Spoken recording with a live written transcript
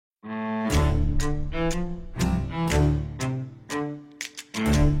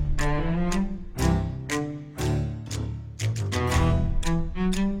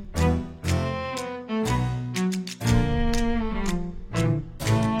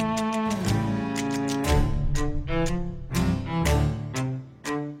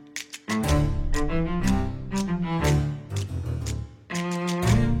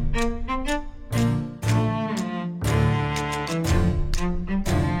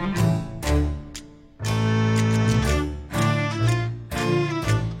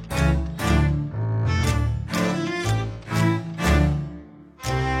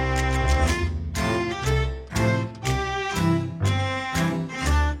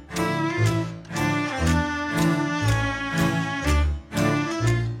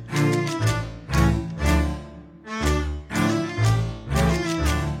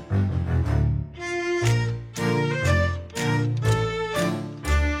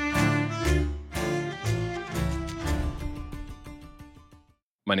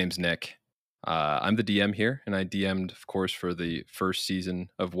My name's Nick. I'm the DM here, and I DM'd, of course, for the first season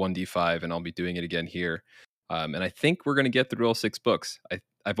of 1D5, and I'll be doing it again here. And I think we're going to get through all 6 books.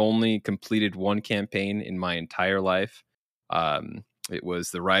 I've only completed one campaign in my entire life. It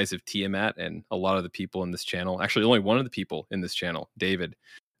was The Rise of Tiamat, and a lot of the people in this channel, actually only one of the people in this channel, David,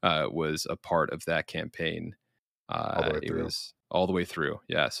 was a part of that campaign. It was all the way through.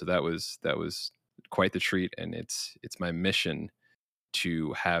 Yeah, so that was quite the treat, and it's my mission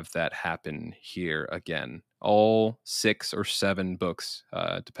to have that happen here again. All 6 or 7 books,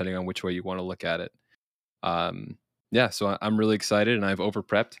 depending on which way you want to look at it. Yeah, so I'm really excited, and I've over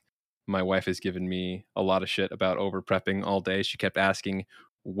prepped. My wife has given me a lot of shit about over prepping all day. She kept asking,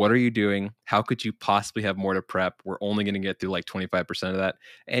 what are you doing? How could you possibly have more to prep? We're only going to get through like 25% of that.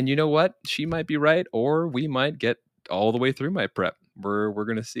 And you know what? She might be right, or we might get all the way through my prep. We're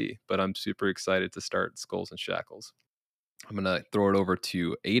going to see. But I'm super excited to start Skulls and Shackles. I'm going to throw it over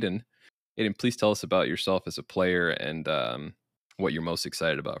to Aiden. Aiden, please tell us about yourself as a player and what you're most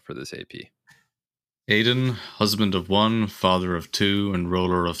excited about for this AP. Aiden, husband of 1, father of 2, and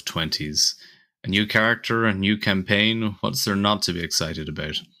roller of 20s. A new character, a new campaign. What's there not to be excited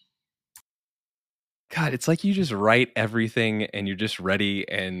about? God, it's like you just write everything and you're just ready,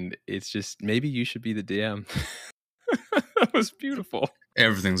 and it's just, maybe you should be the DM. That was beautiful.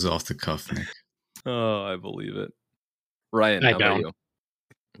 Everything's off the cuff, Nick. Oh, I believe it. Ryan, how about you?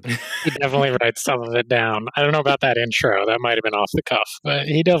 He definitely writes some of it down. I don't know about that intro. That might have been off the cuff, but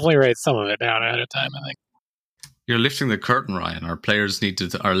he definitely writes some of it down ahead of time, I think. You're lifting the curtain, Ryan. Our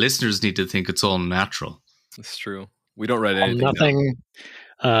listeners need to think it's all natural. It's true. We don't write anything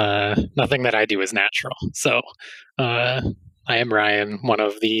down. Nothing that I do is natural. So I am Ryan, one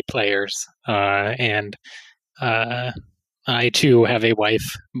of the players, and I too have a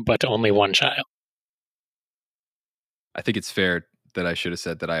wife, but only one child. I think it's fair that I should have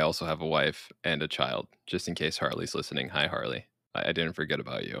said that I also have a wife and a child, just in case Harley's listening. Hi, Harley. I didn't forget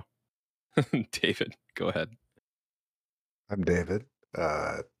about you. David, go ahead. I'm David.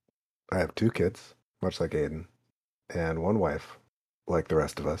 I have 2 kids, much like Aiden, and 1 wife, like the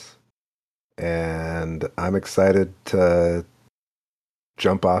rest of us. And I'm excited to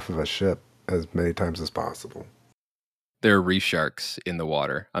jump off of a ship as many times as possible. There are reef sharks in the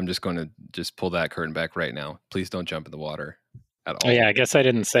water. I'm just going to pull that curtain back right now. Please don't jump in the water at all. Oh, yeah, I guess I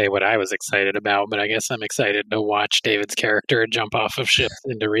didn't say what I was excited about, but I guess I'm excited to watch David's character jump off of ships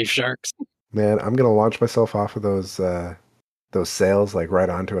into reef sharks. Man, I'm going to launch myself off of those sails, like right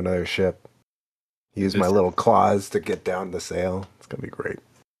onto another ship. Use my little claws to get down the sail. It's going to be great.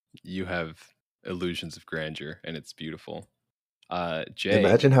 You have illusions of grandeur, and it's beautiful. Jay,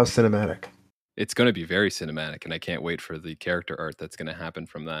 imagine how cinematic. It's going to be very cinematic, and I can't wait for the character art that's going to happen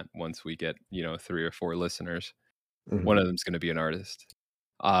from that once we get, 3 or 4 listeners. Mm-hmm. One of them's going to be an artist.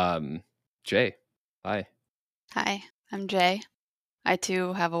 Jay, hi. Hi, I'm Jay. I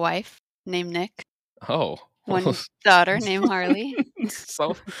too have a wife named Nick. Oh. 1 daughter named Harley.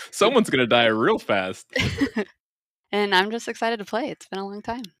 So someone's going to die real fast. And I'm just excited to play. It's been a long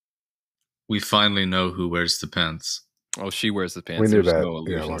time. We finally know who wears the pants. Oh, she wears the pants. We knew There's that no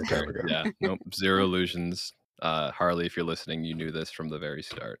illusions. a long time ago. Yeah, nope, 0 illusions. Harley, if you're listening, you knew this from the very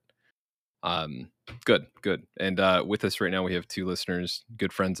start. Good. And with us right now, we have 2 listeners,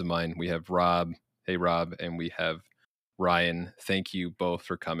 good friends of mine. We have Rob. Hey, Rob. And we have Ryan. Thank you both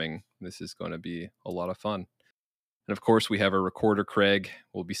for coming. This is going to be a lot of fun. And of course, we have our recorder, Craig.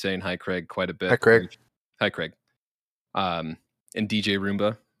 We'll be saying hi, Craig, quite a bit. Hi, Craig. Hi, Craig. And DJ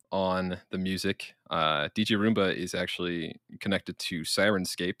Roomba on the music. DJ Roomba is actually connected to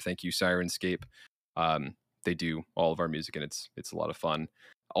Sirenscape. Thank you, Sirenscape. They do all of our music, and it's a lot of fun.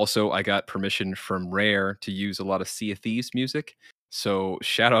 Also, I got permission from Rare to use a lot of Sea of Thieves music. So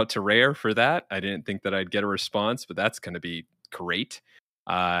shout out to Rare for that. I didn't think that I'd get a response, but that's going to be great.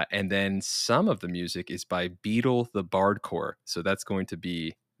 And then some of the music is by Beetle the Bardcore. So that's going to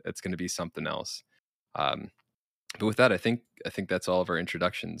be something else. But with that, I think that's all of our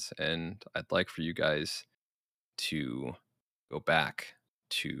introductions, and I'd like for you guys to go back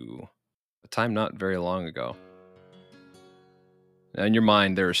to a time not very long ago. Now, in your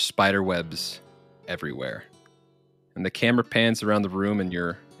mind, there are spider webs everywhere, and the camera pans around the room, and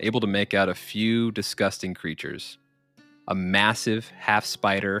you're able to make out a few disgusting creatures. A massive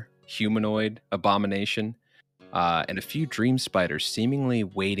half-spider humanoid abomination, and a few dream spiders seemingly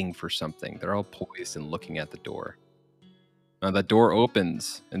waiting for something. They're all poised and looking at the door. Now that door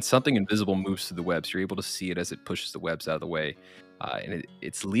opens, and something invisible moves through the webs. You're able to see it as it pushes the webs out of the way, and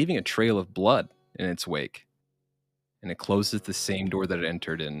it's leaving a trail of blood in its wake. And it closes the same door that it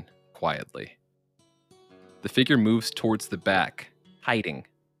entered in quietly. The figure moves towards the back, hiding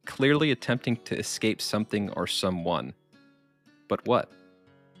clearly attempting to escape something or someone. But what?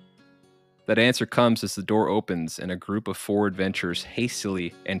 That answer comes as the door opens and a group of 4 adventurers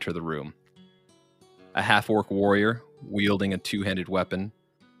hastily enter the room. A half-orc warrior wielding a 2-handed weapon,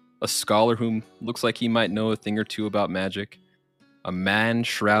 a scholar who looks like he might know a thing or two about magic, a man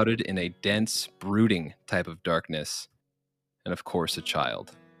shrouded in a dense, brooding type of darkness, and of course a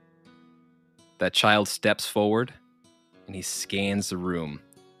child. That child steps forward and he scans the room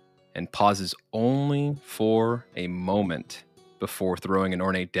and pauses only for a moment before throwing an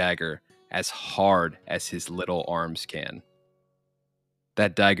ornate dagger as hard as his little arms can.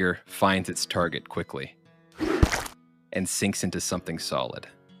 That dagger finds its target quickly and sinks into something solid.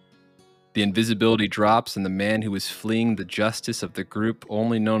 The invisibility drops, and the man who is fleeing the justice of the group,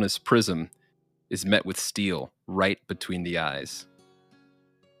 only known as Prism, is met with steel right between the eyes.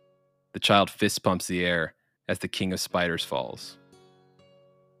 The child fist pumps the air as the King of Spiders falls.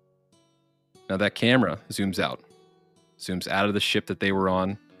 Now that camera zooms out of the ship that they were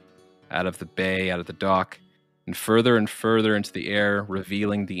on, out of the bay, out of the dock, and further into the air,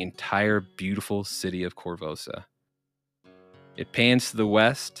 revealing the entire beautiful city of Korvosa. It pans to the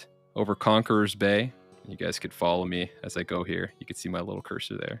west, over Conqueror's Bay. You guys could follow me as I go here. You can see my little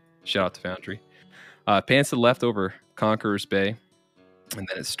cursor there. Shout out to Foundry. Pans to the left over Conqueror's Bay, and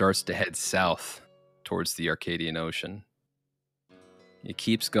then it starts to head south towards the Arcadian Ocean. It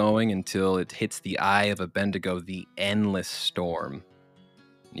keeps going until it hits the eye of Abendigo, the endless storm.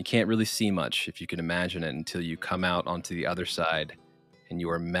 You can't really see much, if you can imagine it, until you come out onto the other side and you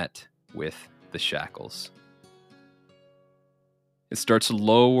are met with the shackles. It starts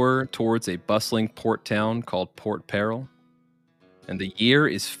lower towards a bustling port town called Port Peril, and the year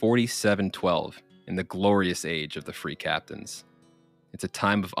is 4712 in the glorious age of the Free Captains. It's a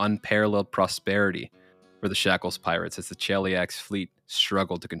time of unparalleled prosperity for the Shackles pirates as the Cheliax fleet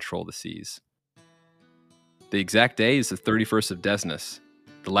struggled to control the seas. The exact day is the 31st of Desnus,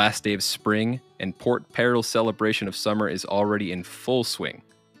 the last day of spring, and Port Peril's celebration of summer is already in full swing.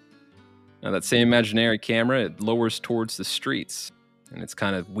 Now that same imaginary camera, it lowers towards the streets, and it's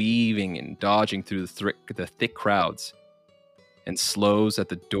kind of weaving and dodging through the thick crowds, and slows at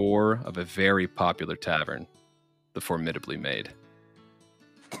the door of a very popular tavern, the Formidably Made.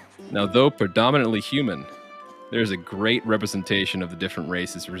 Now, though predominantly human, there's a great representation of the different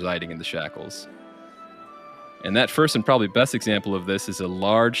races residing in the Shackles. And that first and probably best example of this is a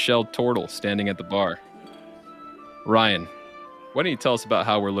large-shelled turtle standing at the bar. Ryan, why don't you tell us about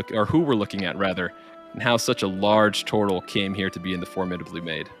who we're looking at, rather, and how such a large turtle came here to be in the Formidably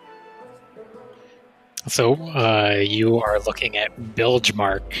Made? So you are looking at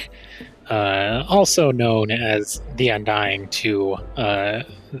Bilgemark, also known as the Undying to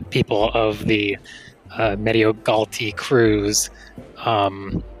people of the Mediogalti crews.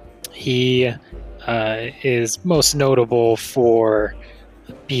 He is most notable for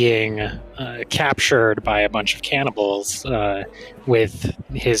being captured by a bunch of cannibals with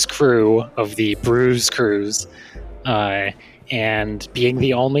his crew of the Bruise crews, and being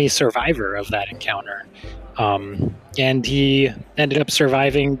the only survivor of that encounter. And he ended up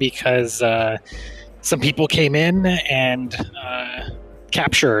surviving because some people came in and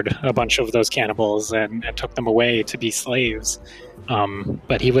captured a bunch of those cannibals and took them away to be slaves.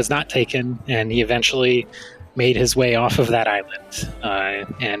 But he was not taken, and he eventually made his way off of that island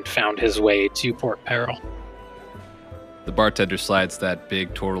and found his way to Port Peril. The bartender slides that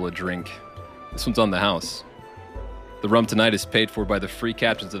big turtle a drink. This one's on the house. The rum tonight is paid for by the Free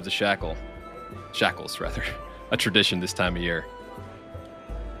Captains of the Shackles, a tradition this time of year.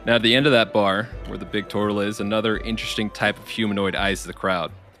 Now, at the end of that bar, where the big turtle is, another interesting type of humanoid eyes the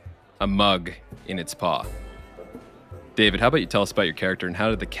crowd, a mug in its paw. David, how about you tell us about your character, and how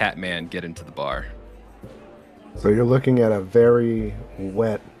did the cat man get into the bar? So you're looking at a very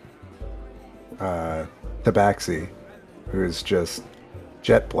wet tabaxi who's just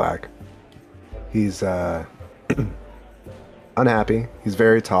jet black. He's unhappy. He's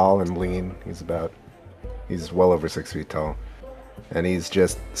very tall and lean. He's well over 6 feet tall. And he's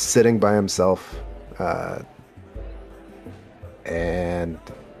just sitting by himself and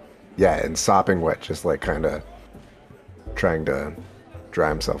sopping wet, just like kind of trying to dry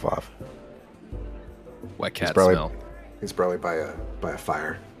himself off. Wet cat smell. He's probably by a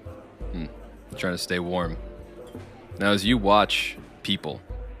fire. Trying to stay warm. Now, as you watch people,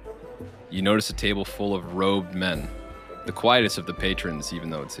 you notice a table full of robed men. The quietest of the patrons, even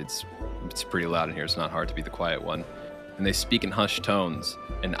though it's pretty loud in here, it's not hard to be the quiet one. And they speak in hushed tones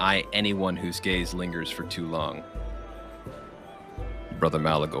and eye anyone whose gaze lingers for too long. Brother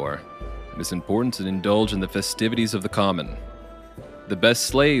Malagor, it is important to indulge in the festivities of the common. The best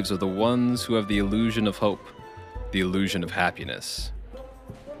slaves are the ones who have the illusion of hope, the illusion of happiness.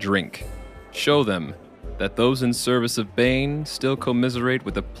 Drink. Show them that those in service of Bane still commiserate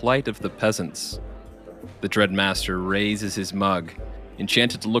with the plight of the peasants. The Dreadmaster raises his mug,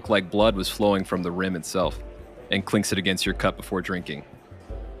 enchanted to look like blood was flowing from the rim itself, and clinks it against your cup before drinking.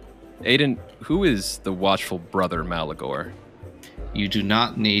 Aiden, who is the watchful brother Malagor? You do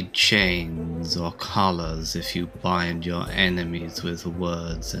not need chains or collars if you bind your enemies with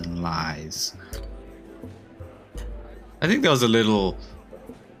words and lies. I think that was a little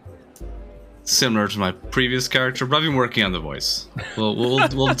similar to my previous character, but I've been working on the voice.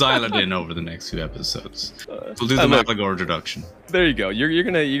 We'll dial it in over the next few episodes. We'll do the Malagor introduction. There you go. You're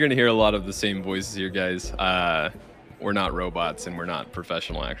gonna hear a lot of the same voices here, guys. We're not robots and we're not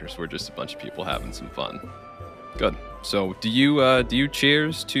professional actors. We're just a bunch of people having some fun. Good. So, do you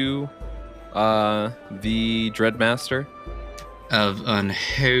cheers to the Dreadmaster? Of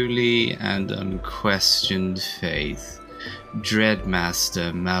unholy and unquestioned faith,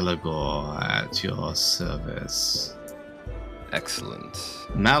 Dreadmaster Malagor at your service. Excellent.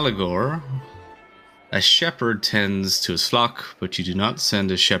 Malagor, a shepherd tends to his flock, but you do not send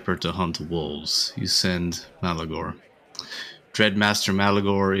a shepherd to hunt wolves. You send Malagor. Dreadmaster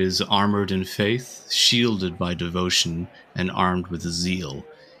Malagor is armored in faith, shielded by devotion, and armed with zeal.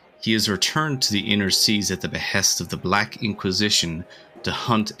 He is returned to the inner seas at the behest of the Black Inquisition to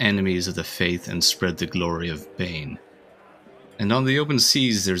hunt enemies of the faith and spread the glory of Bane. And on the open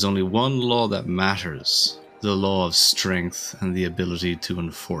seas, there's only one law that matters, the law of strength and the ability to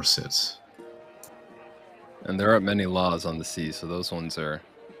enforce it. And there aren't many laws on the sea, so those ones are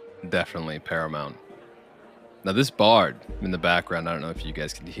definitely paramount. Now this bard in the background, I don't know if you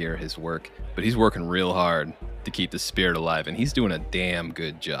guys can hear his work, but he's working real hard to keep the spirit alive, and he's doing a damn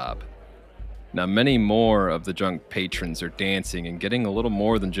good job. Now many more of the drunk patrons are dancing and getting a little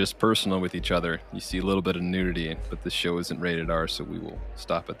more than just personal with each other. You see a little bit of nudity, but this show isn't rated R, so we will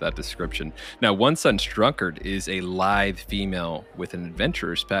stop at that description. Now one such drunkard is a lithe female with an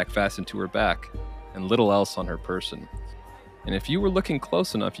adventurer's pack fastened to her back and little else on her person. And if you were looking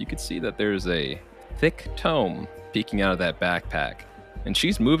close enough, you could see that there's a thick tome peeking out of that backpack, and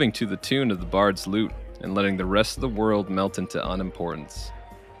she's moving to the tune of the bard's lute and letting the rest of the world melt into unimportance.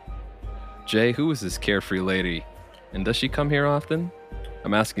 Jay, who is this carefree lady, and does she come here often?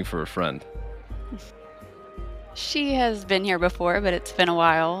 I'm asking for a friend. She has been here before, but it's been a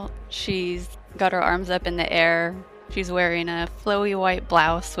while. She's got her arms up in the air. She's wearing a flowy white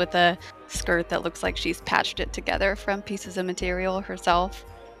blouse with a skirt that looks like she's patched it together from pieces of material herself.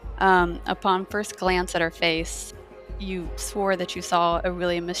 Upon first glance at her face, you swore that you saw a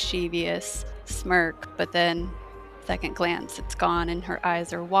really mischievous smirk, but then second glance, it's gone and her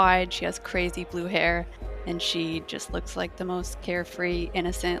eyes are wide. She has crazy blue hair, and she just looks like the most carefree,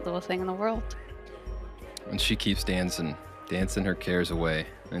 innocent little thing in the world. And she keeps dancing her cares away,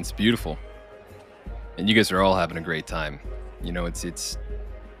 and it's beautiful. And you guys are all having a great time. You know, it's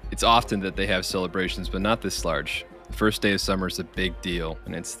often that they have celebrations, but not this large. The first day of summer is a big deal,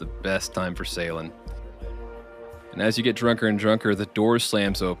 and it's the best time for sailing. And as you get drunker and drunker, the door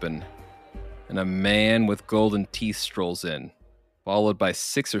slams open, and a man with golden teeth strolls in, followed by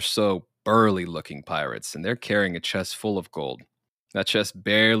 6 or so burly-looking pirates, and they're carrying a chest full of gold. That chest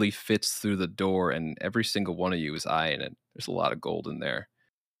barely fits through the door, and every single one of you is eyeing it. There's a lot of gold in there.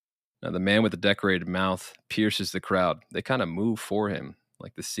 Now, the man with the decorated mouth pierces the crowd. They kind of move for him,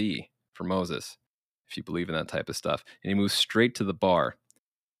 like the sea for Moses, if you believe in that type of stuff. And he moves straight to the bar,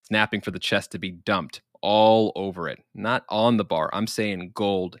 snapping for the chest to be dumped all over it. Not on the bar. I'm saying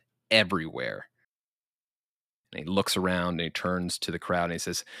gold everywhere. And he looks around and he turns to the crowd and he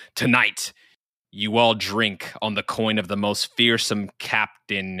says, "Tonight, you all drink on the coin of the most fearsome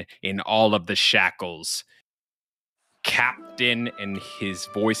captain in all of the shackles." Captain, and his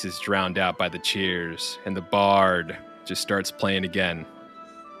voice is drowned out by the cheers, and the bard just starts playing again.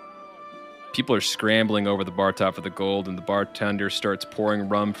 People are scrambling over the bar top for the gold, and the bartender starts pouring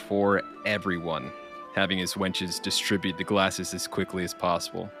rum for everyone, having his wenches distribute the glasses as quickly as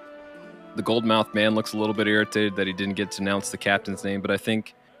possible. The gold-mouthed man looks a little bit irritated that he didn't get to announce the captain's name, but I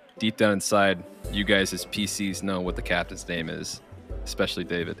think deep down inside, you guys as PCs know what the captain's name is, especially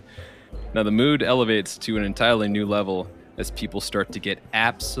David. Now the mood elevates to an entirely new level as people start to get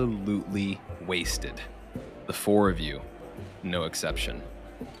absolutely wasted. The 4 of you, no exception.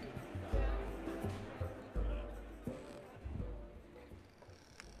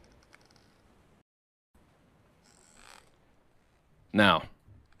 Now,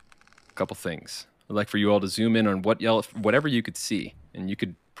 a couple things. I'd like for you all to zoom in on whatever you could see, and you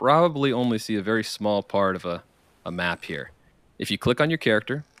could probably only see a very small part of a map here. If you click on your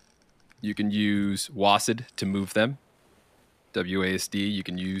character, you can use WASD to move them. WASD, you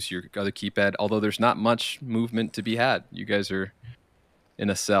can use your other keypad, although there's not much movement to be had. You guys are in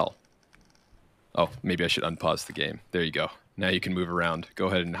a cell. Oh, maybe I should unpause the game. There you go. Now you can move around. Go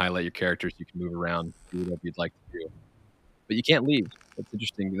ahead and highlight your characters. You can move around, do whatever you'd like to do. But you can't leave. That's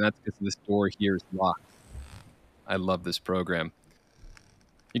interesting. And that's because this door here is locked. I love this program.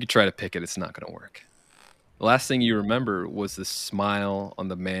 You could try to pick it. It's not going to work. The last thing you remember was the smile on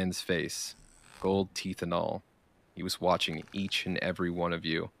the man's face. Gold teeth and all. He was watching each and every one of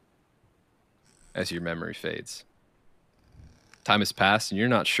you as your memory fades. Time has passed and you're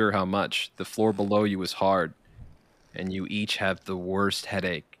not sure how much. The floor below you is hard and you each have the worst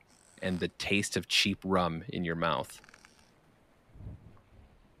headache and the taste of cheap rum in your mouth.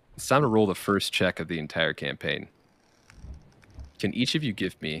 It's time to roll the first check of the entire campaign. Can each of you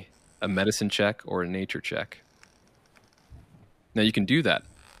give me a medicine check or a nature check? Now you can do that.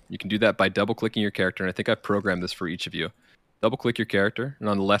 You can do that by double-clicking your character, and I think I've programmed this for each of you. Double-click your character, and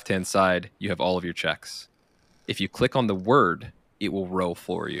on the left-hand side, you have all of your checks. If you click on the word, it will roll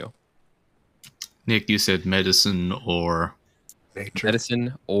for you. Nick, you said medicine or... Nature.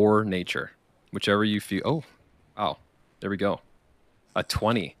 Medicine or nature. Whichever you feel... Oh, wow. There we go. A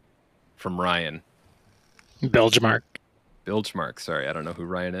 20 from Ryan. Bilgemark. Bilgemark. Sorry, I don't know who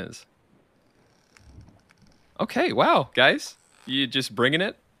Ryan is. Okay, wow, guys. You just bringing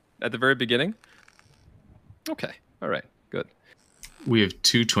it at the very beginning? Okay, all right, good. We have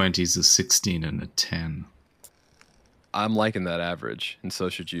 2 20s, a 16, and a 10. I'm liking that average, and so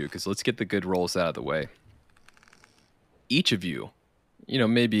should you, because let's get the good rolls out of the way. Each of you,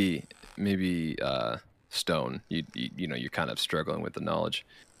 maybe Stone, you're kind of struggling with the knowledge,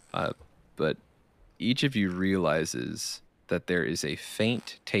 but each of you realizes that there is a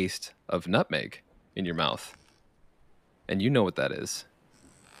faint taste of nutmeg in your mouth. And you know what that is.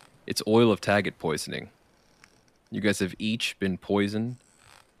 It's oil of Taggart poisoning. You guys have each been poisoned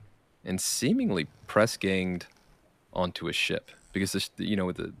and seemingly press-ganged onto a ship. Because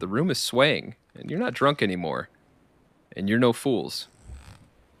the room is swaying, and you're not drunk anymore. And you're no fools.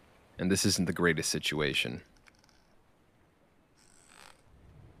 And this isn't the greatest situation.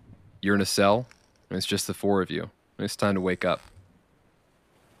 You're in a cell, and it's just the 4 of you. And it's time to wake up.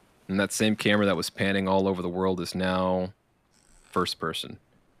 And that same camera that was panning all over the world is now first person.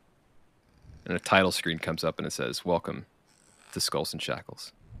 And a title screen comes up and it says, "Welcome to Skulls and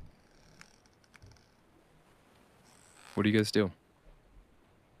Shackles." What do you guys do?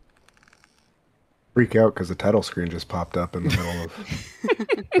 Freak out because the title screen just popped up in the middle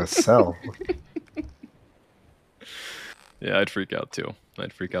of a cell. Yeah, I'd freak out too.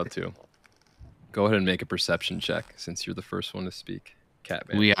 Go ahead and make a perception check since you're the first one to speak.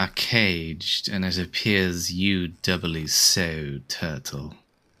 Catman. We are caged, and it appears you doubly so, Turtle.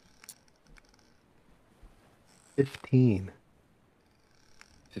 15.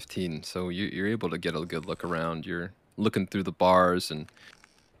 15. So you're able to get a good look around. You're looking through the bars, and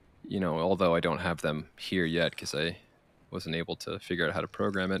although I don't have them here yet because I wasn't able to figure out how to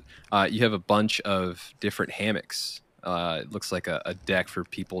program it, you have a bunch of different hammocks. It looks like a deck for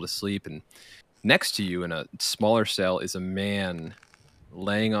people to sleep, and next to you in a smaller cell is a man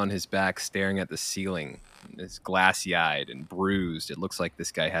laying on his back staring at the ceiling. It's glassy-eyed and bruised. It looks like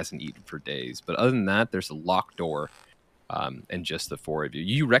this guy hasn't eaten for days. But other than that, there's a locked door and just the 4 of you.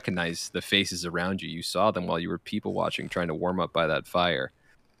 You recognize the faces around you. You saw them while you were people watching, trying to warm up by that fire.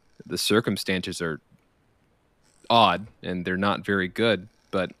 The circumstances are odd, and they're not very good,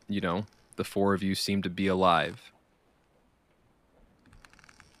 but, the 4 of you seem to be alive.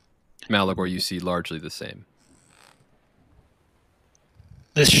 Malagor, you see largely the same.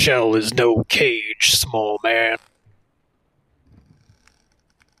 This shell is no cage, small man.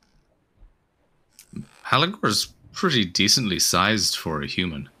 Halagor's pretty decently sized for a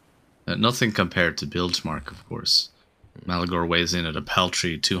human. Nothing compared to Bilgemark, of course. Malagor weighs in at a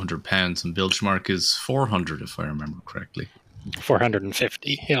paltry 200 pounds, and Bilgemark is 400, if I remember correctly.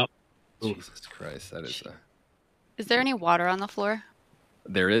 450, yeah. Jesus Christ, that is Is there any water on the floor?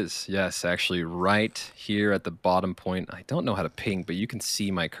 There is, yes, actually right here at the bottom point. I don't know how to ping, but you can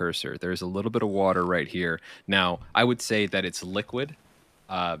see my cursor. There's a little bit of water right here. Now, I would say that it's liquid.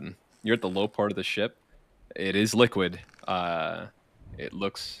 You're at the low part of the ship. It is liquid. It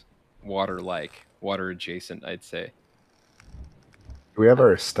looks water-like, water-adjacent, I'd say. Do we have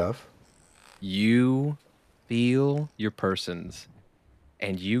our stuff? You feel your persons,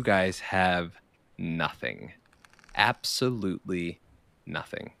 and you guys have nothing. Absolutely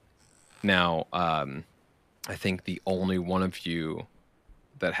nothing. Now, I think the only one of you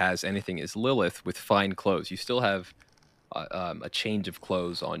that has anything is Lilith with fine clothes. You still have a change of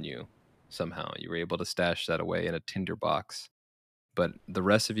clothes on you somehow. You were able to stash that away in a tinderbox. But the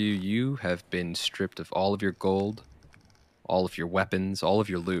rest of you, you have been stripped of all of your gold, all of your weapons, all of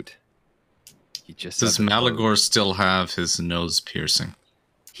your loot. You just Does have the clothes. Malagor still have his nose piercing?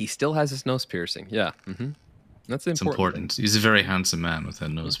 He still has his nose piercing. Yeah. That's the It's important. important. He's a very handsome man with that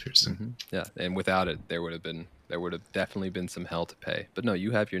nose piercing. Yeah, and without it, there would have definitely been some hell to pay. But no,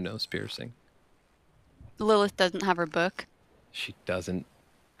 you have your nose piercing. Lilith doesn't have her book. She doesn't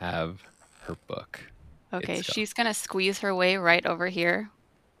have her book. Okay, It's gone. she's going to squeeze her way right over here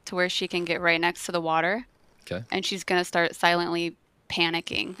to where she can get right next to the water. Okay. And she's going to start silently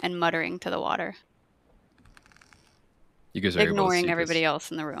panicking and muttering to the water, You guys are able to ignoring see everybody this.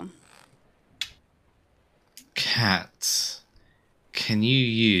 else in the room. Cat, can you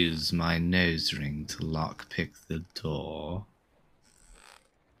use my nose ring to lockpick the door?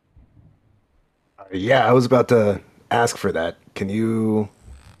 Yeah, I was about to ask for that. Can you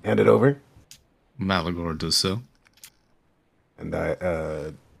hand it over? Malagor does so.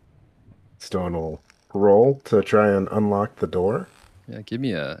 And Stone will roll to try and unlock the door. Yeah, give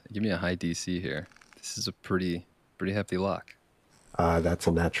me a high DC here. This is a pretty hefty lock. That's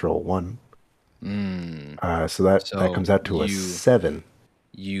a natural 1. Mm. So that So comes out to a you- 7.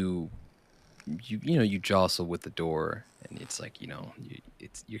 You jostle with the door, and it's like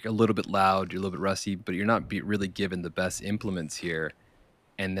you're a little bit loud, you're a little bit rusty, but you're not really given the best implements here.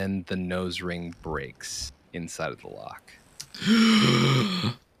 And then the nose ring breaks inside of the lock.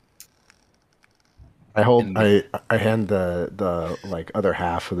 I hold. And- I hand the like other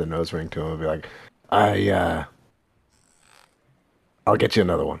half of the nose ring to him and be like, I'll get you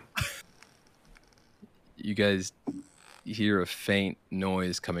another one. You guys hear a faint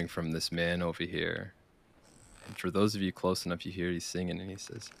noise coming from this man over here. And for those of you close enough, you hear he's singing, and he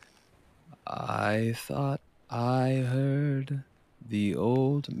says, "I thought I heard the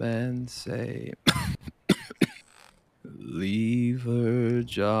old man say, leave her,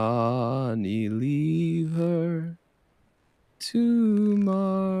 Johnny, leave her.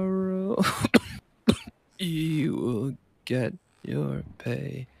 Tomorrow you will get your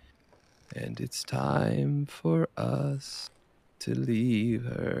pay. And it's time for us to leave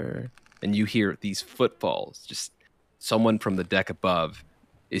her." And you hear these footfalls. Just someone from the deck above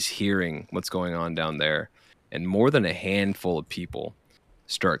is hearing what's going on down there. And more than a handful of people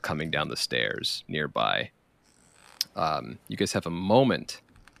start coming down the stairs nearby. You guys have a moment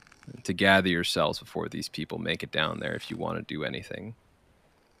to gather yourselves before these people make it down there if you want to do anything.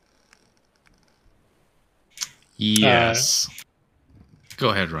 Yes. Go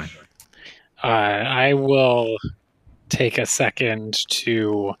ahead, Ryan. I will take a second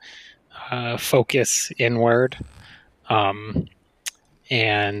to focus inward. And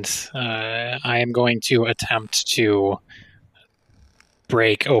I am going to attempt to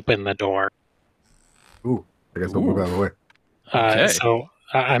break open the door. Ooh, I guess I'll move out of the way. Okay. So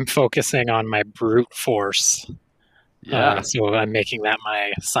I'm focusing on my brute force. So I'm making that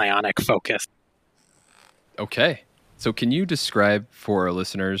my psionic focus. Okay. So can you describe for our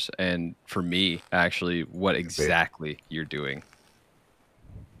listeners and for me, actually, what exactly you're doing?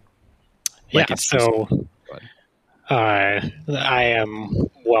 Like Yeah, it's so Go I am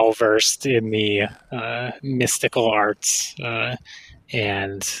well versed in the mystical arts,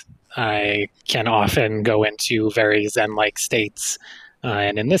 and I can often go into very Zen-like states.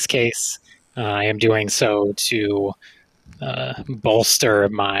 And in this case, I am doing so to bolster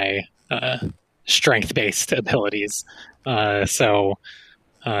my strength-based abilities. I'm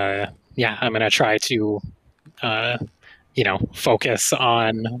going to try to focus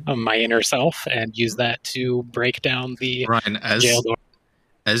on my inner self and use that to break down the Ryan, jail door.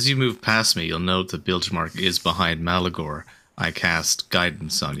 as you move past me, you'll note the bilge mark is behind Malagor. I cast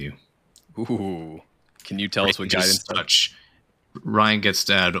guidance on you. Ooh. Can you tell us what Just guidance does? touch. Ryan gets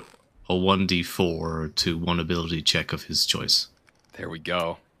to add a 1d4 to one ability check of his choice. There we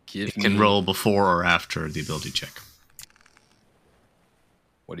go. Give It can me- roll before or after the ability check.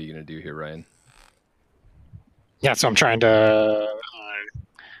 What are you going to do here, Ryan? Yeah, so I'm trying to,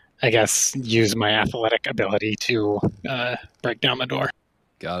 I guess, use my athletic ability to break down the door.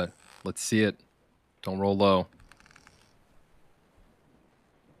 Got it. Let's see it. Don't roll low.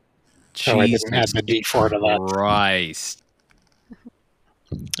 Oh, I didn't add the D4 to that. Christ.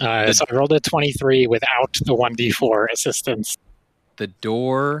 So I rolled a 23 without the 1d4 assistance. The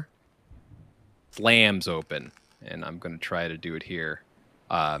door slams open, and I'm going to try to do it here.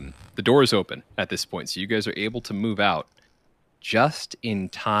 The door is open at this point, so you guys are able to move out just in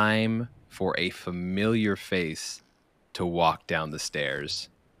time for a familiar face to walk down the stairs.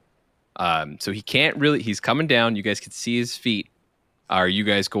 So he can't really. He's coming down. You guys can see his feet. Are you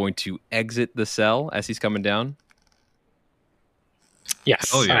guys going to exit the cell as he's coming down?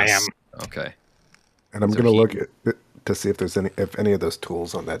 Yes, Oh, yes. I am. Okay. And I'm So gonna he- look at, to see if any of those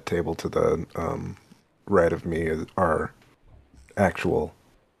tools on that table to the right of me are actual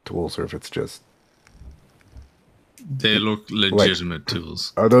tools, or if it's just They look legitimate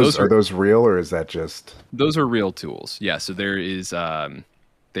tools. are Those are- those real, or is that just Those are real tools. Yeah. So there is a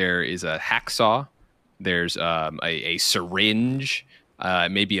hacksaw. There's a syringe,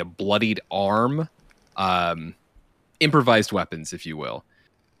 maybe a bloodied arm, improvised weapons, if you will.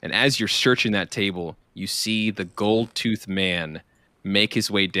 And as you're searching that table, you see the gold-toothed man make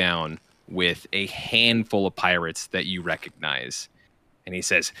his way down with a handful of pirates that you recognize. And he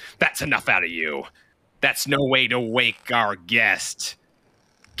says, "That's enough out of you. That's no way to wake our guest.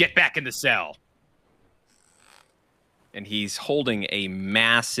 Get back in the cell." And he's holding a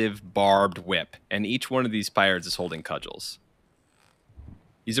massive barbed whip. And each one of these pirates is holding cudgels.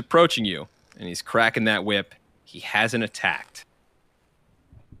 He's approaching you, and he's cracking that whip. He hasn't attacked.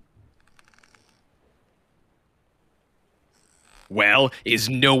 Well, is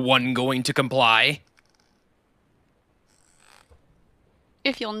no one going to comply?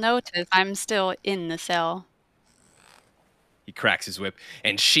 If you'll notice, I'm still in the cell. He cracks his whip,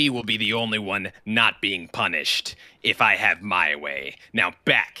 and she will be the only one not being punished if I have my way. Now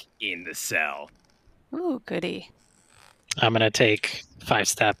back in the cell. Ooh, goody. I'm going to take 5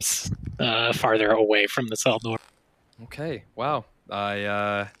 steps farther away from the cell door. Okay, wow.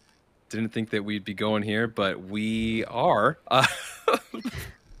 I didn't think that we'd be going here, but we are.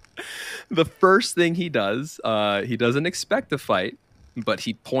 The first thing he does, he doesn't expect a fight, but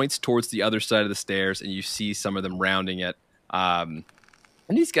he points towards the other side of the stairs, and you see some of them rounding it. And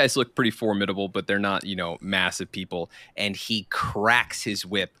these guys look pretty formidable, but they're not, massive people. And he cracks his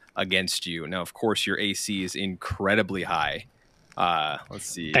whip against you. Now, of course, your AC is incredibly high. Let's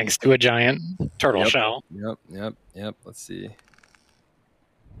see. Thanks to a giant turtle Yep. shell. Yep. Let's see.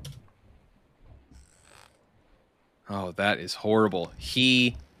 Oh, that is horrible.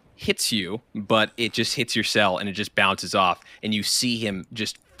 He hits you, but it just hits your cell and it just bounces off. And you see him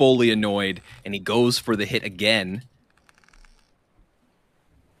just fully annoyed, and he goes for the hit again.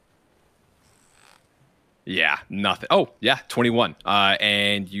 Yeah, nothing. Oh, yeah, 21.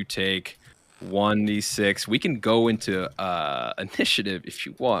 And you take 1d6. We can go into initiative if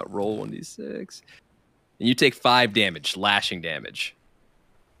you want. Roll 1d6. And you take 5 damage, lashing damage.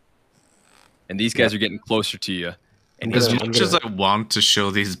 And these guys are getting closer to you. And As I'm much as I want to show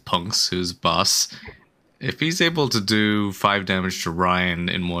these punks who's boss, if he's able to do 5 damage to Ryan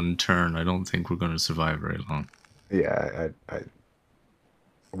in one turn, I don't think we're going to survive very long. yeah? I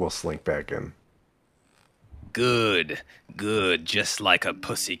will slink back in. Good. Just like a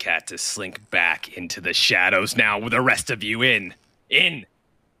pussycat to slink back into the shadows now with the rest of you in.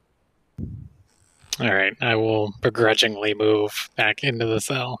 All right, I will begrudgingly move back into the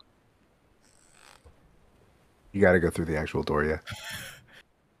cell. You got to go through the actual door, yeah.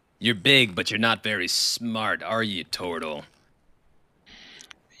 You're big, but you're not very smart, are you, Turtle?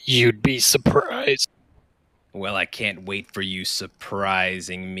 You'd be surprised. Well, I can't wait for you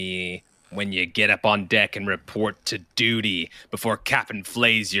surprising me when you get up on deck and report to duty before Captain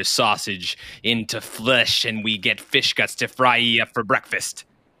flays your sausage into flesh and we get fish guts to fry ye up for breakfast.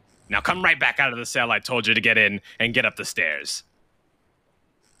 Now come right back out of the cell I told you to get in and get up the stairs.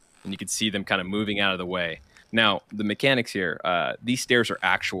 And you can see them kind of moving out of the way. Now, the mechanics here, these stairs are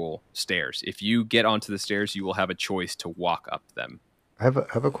actual stairs. If you get onto the stairs, you will have a choice to walk up them. I have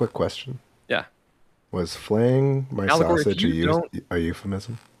a quick question. Yeah. Was flaying my Malagor, if sausage you a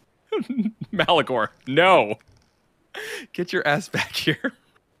euphemism? Malagor, no. Get your ass back here.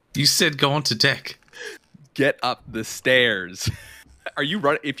 You said go onto deck. Get up the stairs. Are you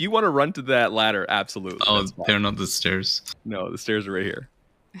run? If you want to run to that ladder, absolutely. Oh, that's fine. they're not the stairs. No, the stairs are right here.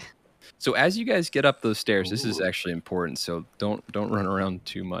 So as you guys get up those stairs, this is actually important. So don't run around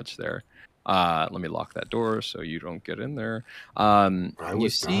too much there. Let me lock that door so you don't get in there. You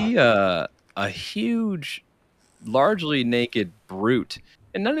would see a huge, largely naked brute,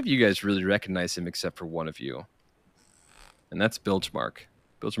 and none of you guys really recognize him except for one of you, and that's Bilgemark.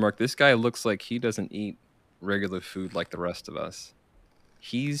 Bilgemark, this guy looks like he doesn't eat regular food like the rest of us.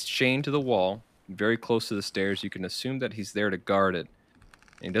 He's chained to the wall, very close to the stairs. You can assume that he's there to guard it.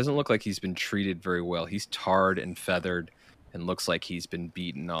 And he doesn't look like he's been treated very well. He's tarred and feathered and looks like he's been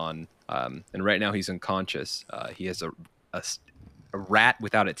beaten on. And right now he's unconscious. He has a rat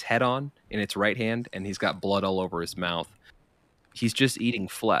without its head on in its right hand, and he's got blood all over his mouth. He's just eating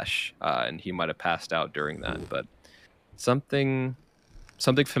flesh, and he might have passed out during that. But something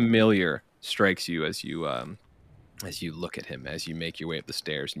something familiar strikes you as you look at him, as you make your way up the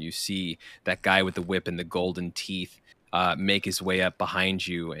stairs, and you see that guy with the whip and the golden teeth make his way up behind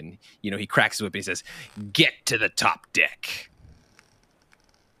you, and he cracks his whip and he says, "Get to the top deck."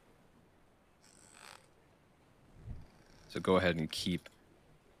 So go ahead and keep.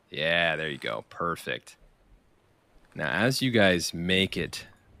 Yeah, there you go. Perfect. Now, as you guys make it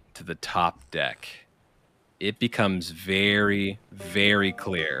to the top deck, it becomes very, very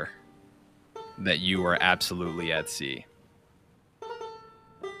clear that you are absolutely at sea.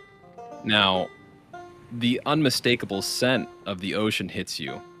 Now, the unmistakable scent of the ocean hits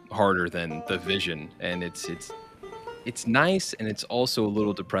you harder than the vision, and it's nice, and it's also a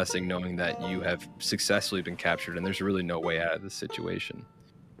little depressing knowing that you have successfully been captured and there's really no way out of this situation.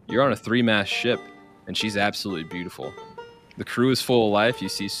 You're on a 3-mast ship, and she's absolutely beautiful. The crew is full of life. You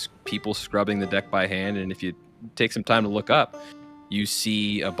see people scrubbing the deck by hand, and if you take some time to look up, you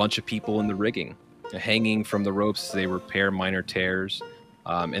see a bunch of people in the rigging, hanging from the ropes as they repair minor tears.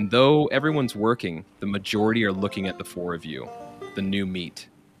 And though everyone's working, the majority are looking at the 4 of you, the new meat.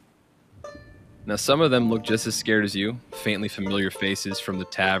 Now, some of them look just as scared as you, faintly familiar faces from the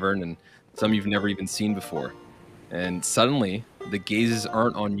tavern, and some you've never even seen before. And suddenly, the gazes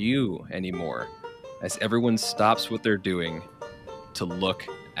aren't on you anymore, as everyone stops what they're doing to look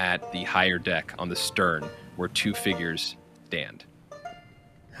at the higher deck on the stern, where 2 figures stand.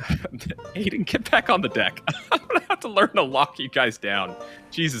 Aiden, get back on the deck. I'm going to have to learn to lock you guys down.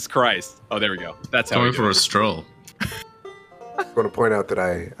 Jesus Christ. Oh, there we go. That's how Going for a stroll. I'm going to point out that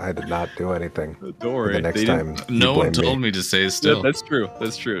I did not do anything. Don't worry. The next time, No one told me to stay still. Yeah, that's true.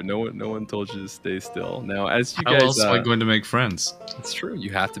 That's true. No one told you to stay still. Now, as you How guys, else am I going to make friends? It's true. You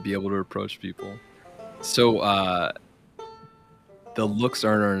have to be able to approach people. So, the looks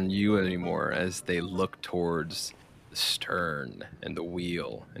aren't on you anymore as they look towards the stern and the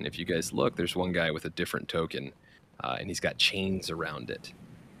wheel. And if you guys look, there's one guy with a different token, and he's got chains around it.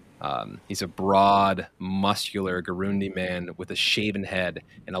 He's a broad, muscular Garundi man with a shaven head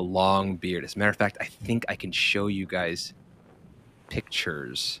and a long beard. As a matter of fact, I think I can show you guys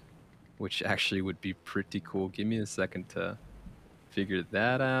pictures, which actually would be pretty cool. Give me a second to figure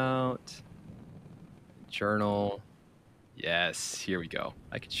that out. Journal. Yes, here we go.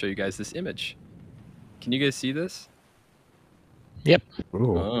 I can show you guys this image. Can you guys see this? Yep.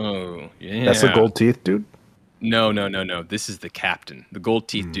 Ooh. Oh, yeah. That's the gold teeth dude? No. This is the captain. The gold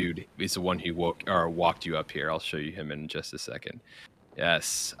teeth dude is the one who walked you up here. I'll show you him in just a second.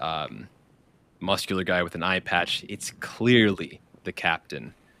 Yes. Muscular guy with an eye patch. It's clearly the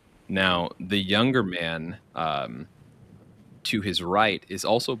captain. Now, the younger man to his right is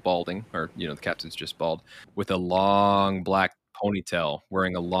also balding, or, the captain's just bald, with a long black ponytail,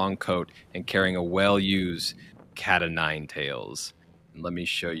 wearing a long coat, and carrying a well-used cat of 9 tails. And let me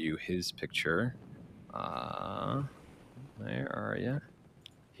show you his picture. Where are you?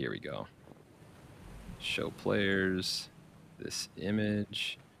 Here we go. Show players this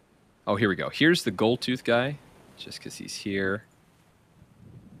image. Oh, here we go. Here's the gold tooth guy, just because he's here.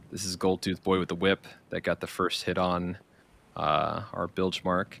 This is gold tooth boy with the whip that got the first hit on our bilge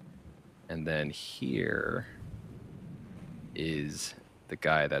mark. And then here is the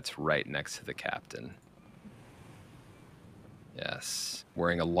guy that's right next to the captain. Yes,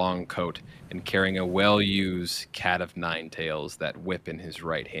 wearing a long coat and carrying a well-used cat of 9 tails, that whip in his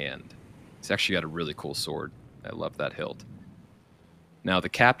right hand. He's actually got a really cool sword. I love that hilt. Now, the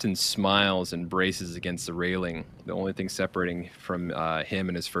captain smiles and braces against the railing, the only thing separating from him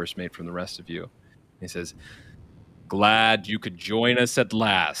and his first mate from the rest of you. He says, "Glad you could join us at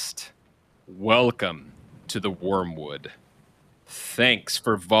last. Welcome to the Wormwood. Thanks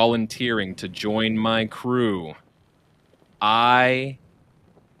for volunteering to join my crew. I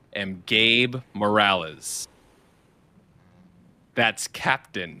am Gabe Morales." That's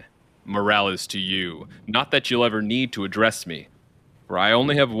Captain Morales to you. Not that you'll ever need to address me, for I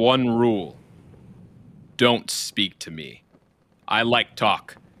only have one rule. Don't speak to me. I like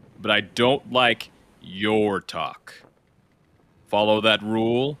talk, but I don't like your talk. Follow that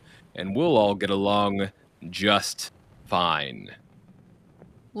rule, and we'll all get along just fine.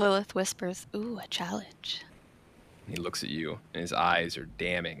 Lilith whispers, "Ooh, a challenge." He looks at you, and his eyes are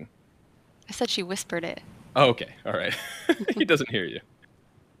damning. I said she whispered it. Oh, okay. All right. He doesn't hear you.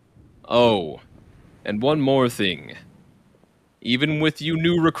 Oh, and one more thing. Even with you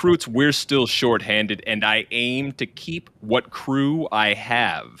new recruits, we're still short-handed, and I aim to keep what crew I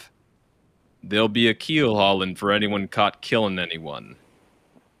have. There'll be a keel hauling for anyone caught killing anyone.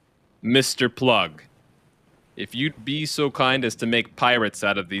 Mr. Plug, if you'd be so kind as to make pirates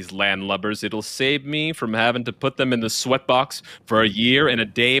out of these landlubbers, it'll save me from having to put them in the sweatbox for a year and a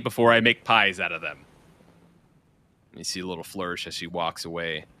day before I make pies out of them. You see a little flourish as she walks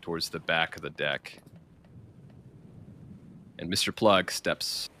away towards the back of the deck. And Mr. Plug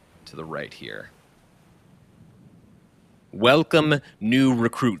steps to the right here. Welcome, new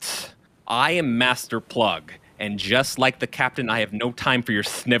recruits. I am Master Plug, and just like the captain, I have no time for your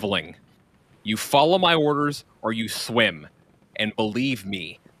sniveling. You follow my orders or you swim. And believe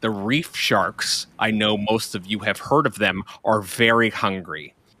me, the reef sharks, I know most of you have heard of them, are very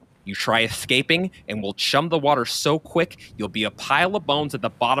hungry. You try escaping and we'll chum the water so quick you'll be a pile of bones at the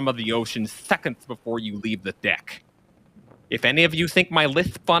bottom of the ocean seconds before you leave the deck. If any of you think my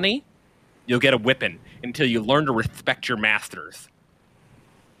list funny, you'll get a whipping until you learn to respect your masters.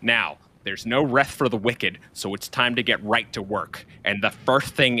 Now, there's no rest for the wicked, so it's time to get right to work. And the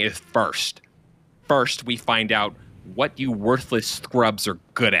first thing is first. First, we find out what you worthless scrubs are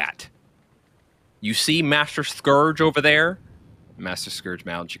good at. You see Master Scourge over there? Master Scourge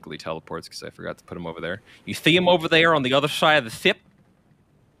magically teleports because I forgot to put him over there. You see him over there on the other side of the ship?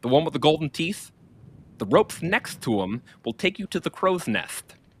 The one with the golden teeth? The ropes next to him will take you to the crow's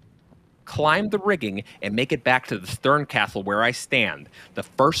nest. Climb the rigging and make it back to the stern castle where I stand. The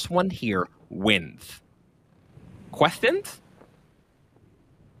first one here wins. Questions?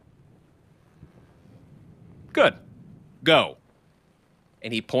 Good. Go.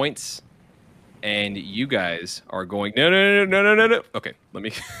 And he points, and you guys are going, no. Okay, let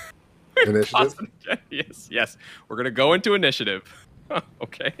me... Initiative? Yes. We're going to go into initiative.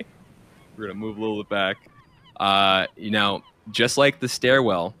 Okay. We're going to move a little bit back. Just like the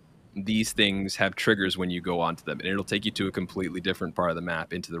stairwell, these things have triggers when you go onto them, and it'll take you to a completely different part of the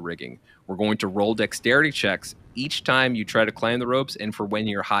map into the rigging. We're going to roll dexterity checks each time you try to climb the ropes and for when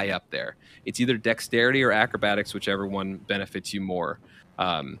you're high up there. It's either dexterity or acrobatics, whichever one benefits you more.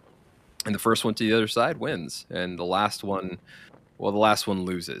 And the first one to the other side wins, and the last one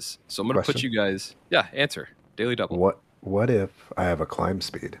loses. So I'm going to put you guys... Yeah, answer. Daily double. What if I have a climb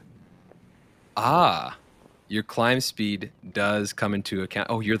speed? Your climb speed does come into account.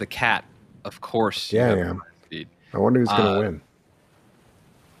 Oh, you're the cat. Of course. Yeah, I am. Speed. I wonder who's going to win.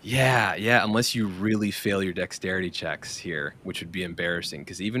 Yeah, unless you really fail your dexterity checks here, which would be embarrassing,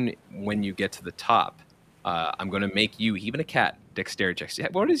 because even when you get to the top, I'm going to make you, even a cat, dexterity checks.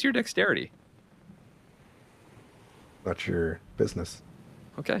 What is your dexterity? Not your business.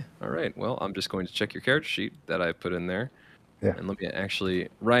 Okay, all right. Well, I'm just going to check your character sheet that I put in there. Yeah. And let me actually...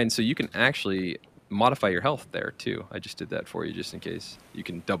 Ryan, so you can actually modify your health there, too. I just did that for you, just in case. You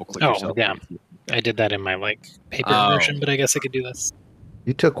can double-click yourself. Oh, yeah. I did that in my, paper version, but I guess I could do this.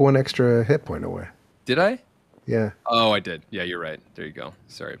 You took one extra hit point away. Did I? Yeah. Oh, I did. Yeah, you're right. There you go.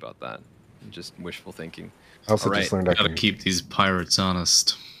 Sorry about that. Just wishful thinking. I also just learned I gotta keep these pirates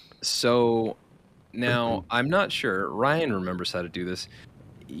honest. So, now, I'm not sure. Ryan remembers how to do this.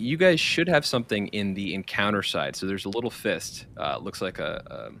 You guys should have something in the encounter side. So there's a little fist. Looks like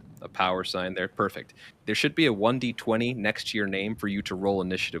a power sign there. Perfect. There should be a 1d20 next to your name for you to roll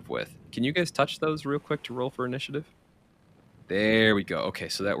initiative with. Can you guys touch those real quick to roll for initiative? There we go. Okay,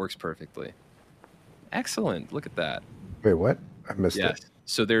 so that works perfectly. Excellent. Look at that. Wait, what? I missed it.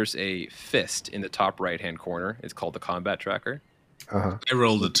 So there's a fist in the top right-hand corner. It's called the combat tracker. Uh-huh. I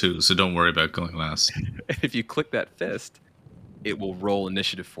rolled a 2, so don't worry about going last. If you click that fist, it will roll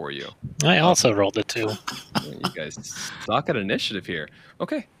initiative for you. I also rolled a 2. You guys suck at initiative here.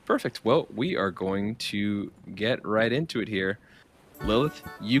 Okay, perfect. Well, we are going to get right into it here. Lilith,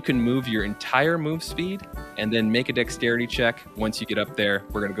 you can move your entire move speed and then make a dexterity check. Once you get up there,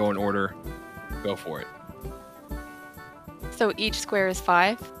 we're going to go in order. Go for it. So each square is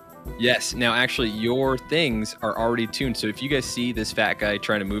 5? Yes. Now, actually, your things are already tuned. So if you guys see this fat guy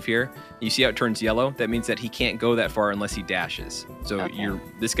trying to move here, you see how it turns yellow? That means that he can't go that far unless he dashes. So Okay.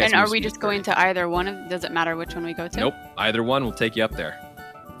 this guy's... And are we just going to either one of... Does it matter which one we go to? Nope. Either one will take you up there.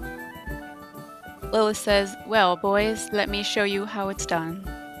 Lilith says, well, boys, let me show you how it's done.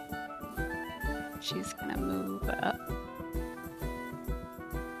 She's going to move up.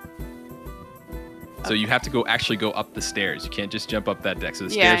 So you have to actually go up the stairs. You can't just jump up that deck. So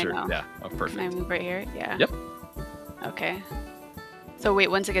the Yeah, stairs I are... know. Yeah. Oh, perfect. Can I move right here? Yeah. Yep. Okay. So wait,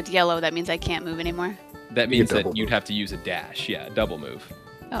 once it gets yellow, that means I can't move anymore? That means double that you'd move. have to use a dash. Yeah, double move.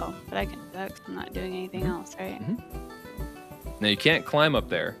 Oh, but I can do that 'cause I'm not doing anything else, right? Now, you can't climb up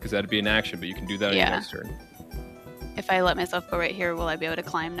there because that'd be an action, but you can do that on your Yeah. next turn. If I let myself go right here, will I be able to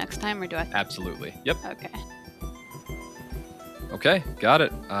climb next time, or do I... Absolutely. Yep. Okay. Okay, got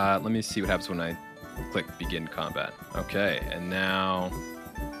it. Let me see what happens when I click begin combat. Okay, and now...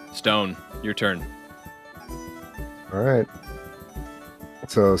 Stone, your turn. All right.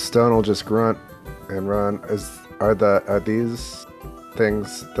 So Stone will just grunt and run. Are these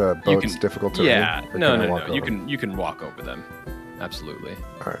things the boats difficult to Yeah, read? Or no, can I no, walk no. You over them? can walk over them. Absolutely.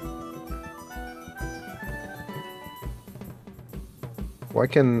 All right. Why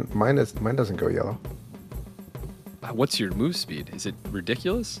can mine doesn't go yellow? What's your move speed? Is it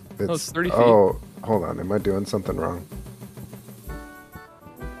ridiculous? It's 30 feet. Oh, hold on. Am I doing something wrong?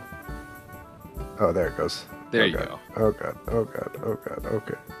 Oh, there it goes. There Oh, you God. go. Oh god. Oh god. Oh god.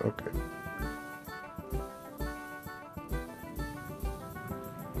 Okay. Okay.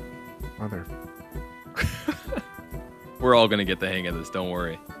 Mother. We're all gonna get the hang of this. Don't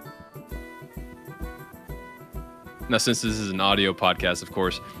worry. Now, since this is an audio podcast, of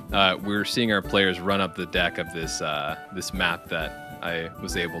course, we're seeing our players run up the deck of this this map that I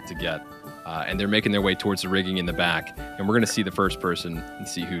was able to get, and they're making their way towards the rigging in the back. And we're going to see the first person and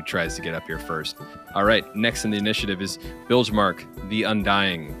see who tries to get up here first. All right, next in the initiative is Bilgemark, the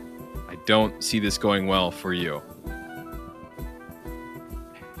Undying. I don't see this going well for you.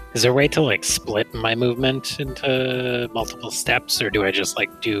 Is there a way to like split my movement into multiple steps, or do I just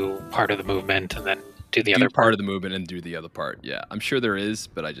like do part of the movement and then do the other part of the movement and do the other part. Yeah, I'm sure there is,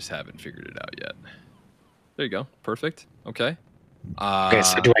 but I just haven't figured it out yet. There you go. Perfect. Okay. Okay,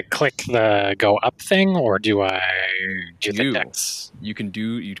 so do I click the go up thing, or do I do the dex? You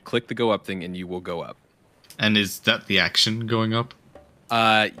click the go up thing and you will go up. And is that the action going up?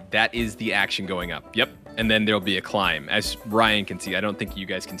 That is the action going up. Yep. And then there'll be a climb. As Ryan can see, I don't think you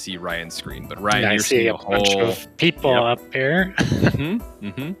guys can see Ryan's screen, but Ryan, I you're see seeing a bunch of people up here.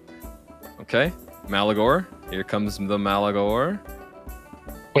 Okay. Malagor. Here comes the Malagor.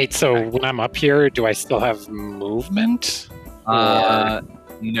 Wait, so when I'm up here, do I still have movement?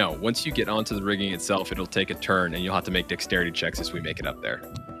 No. Once you get onto the rigging itself, it'll take a turn, and you'll have to make dexterity checks as we make it up there.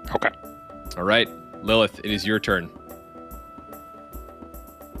 Okay. All right, Lilith, it is your turn.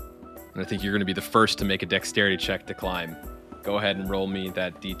 And I think you're going to be the first to make a dexterity check to climb. Go ahead and roll me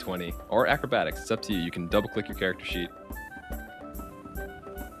that d20. Or acrobatics. It's up to you. You can double-click your character sheet.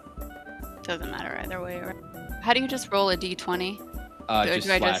 Doesn't matter either way. Right? How do you just roll a d20? Just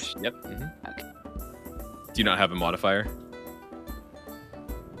do I slash. just- Yep. Okay. Do you not have a modifier?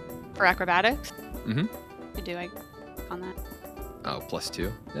 For acrobatics? Mhm. Do I click on that? Oh,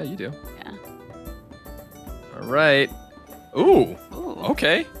 +2. Yeah, you do. Yeah. All right. Ooh. Ooh.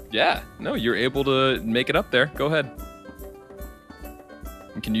 Okay. Yeah. No, you're able to make it up there. Go ahead.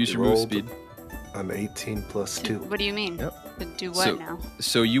 You can use You your move rolled. speed. An 18 plus 2. What do you mean? Yep. To do what So- now?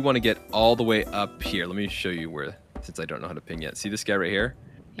 So you want to get all the way up here. Let me show you where, since I don't know how to ping yet. See this guy right here?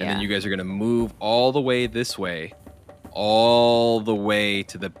 And then Yeah. you guys are going to move all the way this way, all the way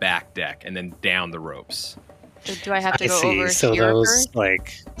to the back deck, and then down the ropes. So do I have to I go see. over So here those first?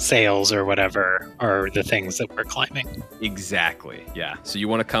 like sails or whatever are the things that we're climbing. Exactly. Yeah. So you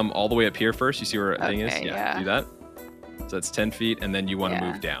want to come all the way up here first. You see where our thing is? Okay, yeah. Do that. So that's 10 feet, and then you want to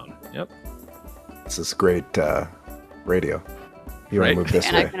Yeah. move down. Yep. This is great radio. You Right. want to move this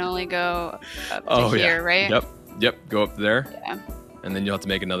And I way. can only go up to Oh, here, yeah. right? Yep. Go up there, Yeah. and then you'll have to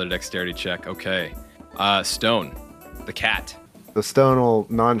make another dexterity check. Okay. Stone, the cat. The stone will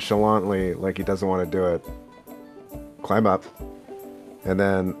nonchalantly, like he doesn't want to do it, climb up. And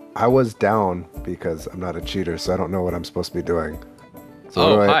then I was down because I'm not a cheater, so I don't know what I'm supposed to be doing. So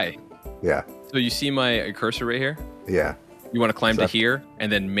Oh, what do I- hi. Yeah. So you see my cursor right here? Yeah. You want to climb So to here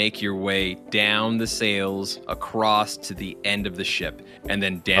and then make your way down the sails across to the end of the ship and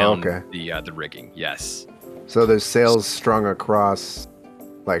then down Okay. the rigging. Yes. So there's sails strung across,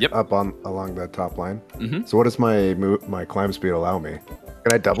 like Yep. up on along the top line. Mhm. So what does my climb speed allow me?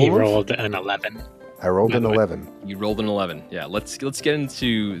 Can I double He move? rolled an 11. I rolled by an the way. 11. You rolled an 11. Yeah, let's get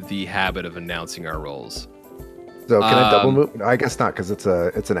into the habit of announcing our rolls. So can I double Um, move? I guess not, because it's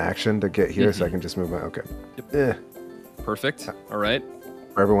an action to get here, so I can just move my. Okay. Eh. Perfect. All right.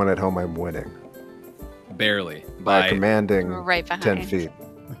 For everyone at home, I'm winning Barely. by By commanding Right behind. 10 feet.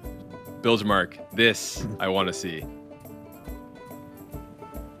 Bilgemark. This I want to see.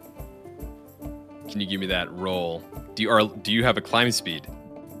 Can you give me that roll? Do you have a climb speed?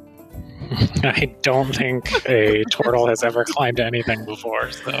 I don't think a turtle has ever climbed anything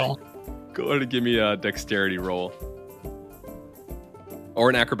before, so Go ahead and give me a dexterity roll. Or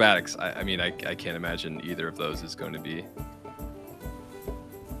an acrobatics. I mean, I can't imagine either of those is going to be...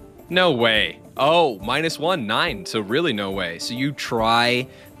 No way. Oh, -1, 9. So really no way. So you try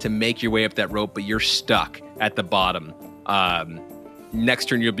to make your way up that rope, but you're stuck at the bottom. Next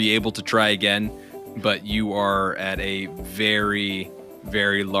turn, you'll be able to try again, but you are at a very,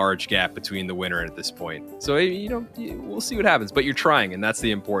 very large gap between the winner at this point. So, we'll see what happens, but you're trying, and that's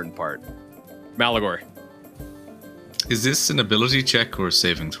the important part. Malagor. Is this an ability check or a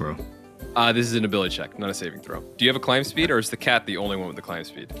saving throw? This is an ability check, not a saving throw. Do you have a climb speed, or is the cat the only one with the climb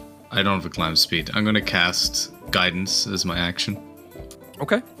speed? I don't have a climb speed. I'm going to cast guidance as my action.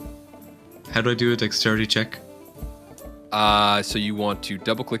 Okay. How do I do a dexterity check? So you want to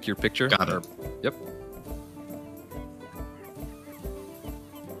double click your picture? Got it. Yep.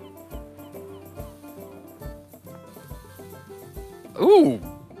 Ooh,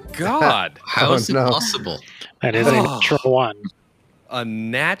 God. How is it no. possible? That is a natural one. A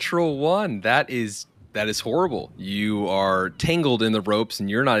natural one. That is horrible. You are tangled in the ropes and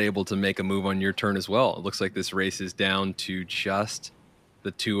you're not able to make a move on your turn as well. It looks like this race is down to just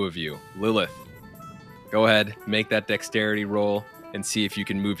the two of you. Lilith, go ahead, make that dexterity roll and see if you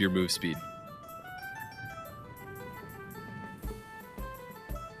can move your move speed.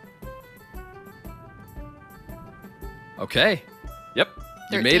 Okay. Yep.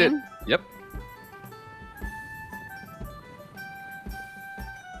 You made it. 13? Yep.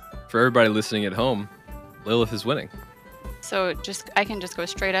 For everybody listening at home, Lilith is winning. So I can just go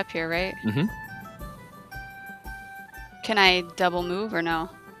straight up here, right? Mm-hmm. Can I double move or no?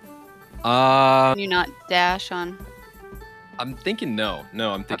 Can you not dash on? I'm thinking no.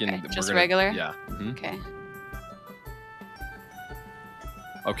 No, I'm thinking Okay, that just we're gonna, regular? Yeah. Mhm. Okay.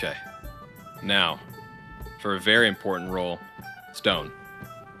 Okay. Now, for a very important roll, Stone.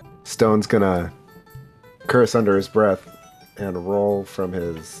 Stone's gonna curse under his breath and roll from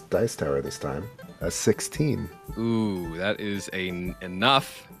his dice tower this time. A 16. Ooh, that is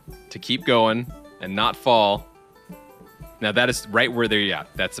enough to keep going and not fall. Now that is right where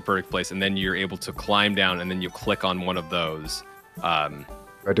that's the perfect place. And then you're able to climb down and then you click on one of those. Do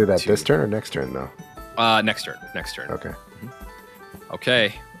I do that this turn or next turn, though? Next turn. Okay.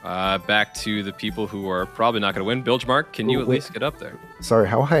 Okay. Back to the people who are probably not going to win. Bilgemark, can you at least get up there? Sorry,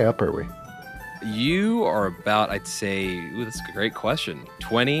 how high up are we? You are about, I'd say, that's a great question.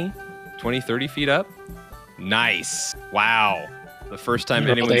 20, 30 feet up? Nice. Wow. The first time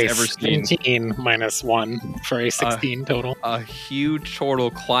anyone's ever seen 17 minus 1 for a 16 total. a huge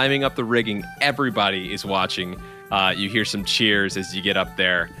turtle climbing up the rigging. Everybody is watching. You hear some cheers as you get up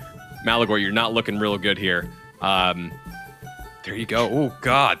there. Malagor, you're not looking real good here. There you go. Oh,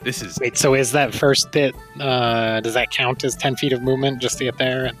 God, this is... Wait, so is that first bit, does that count as 10 feet of movement just to get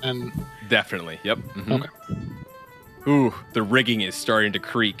there? And Definitely, yep. Mhm. Okay. Ooh, the rigging is starting to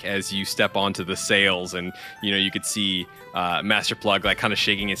creak as you step onto the sails, and you could see Master Plug like kind of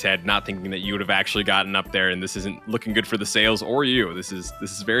shaking his head, not thinking that you would have actually gotten up there, and this isn't looking good for the sails or you. This is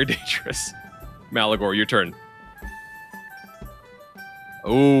very dangerous. Malagor, your turn.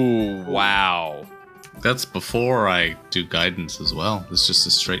 Oh, wow. That's before I do guidance as well. It's just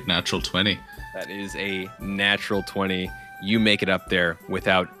a straight natural 20. That is a natural 20. You make it up there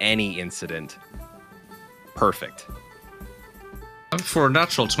without any incident. Perfect. For a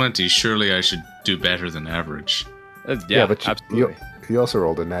natural 20, surely I should do better than average. Yeah, but absolutely. you also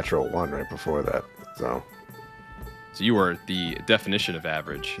rolled a natural 1 right before that, so So you were the definition of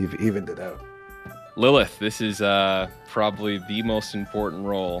average. you've evened it out. Lilith, this is probably the most important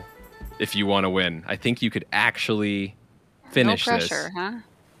role if you want to win. I think you could actually finish no pressure, this huh?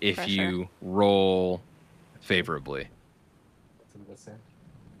 if Pressure. you roll favorably.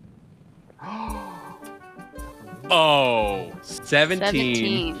 Oh,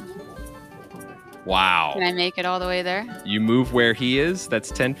 17. Wow. Can I make it all the way there? You move where he is, that's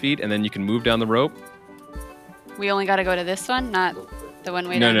 10 feet, and then you can move down the rope. We only got to go to this one, not the one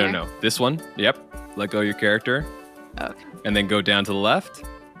way down here? No. This one. Yep. Let go of your character. Okay. And then go down to the left.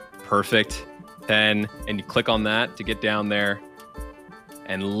 Perfect. 10. And you click on that to get down there.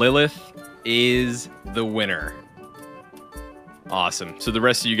 And Lilith is the winner. Awesome. So the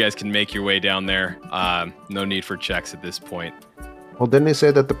rest of you guys can make your way down there. No need for checks at this point. Well, didn't he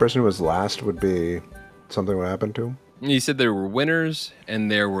say that the person who was last would be something would happen to him? He said there were winners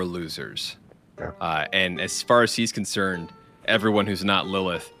and there were losers. Yeah. And as far as he's concerned, everyone who's not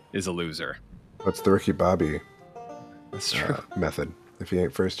Lilith is a loser. What's the Ricky Bobby That's true. method? If you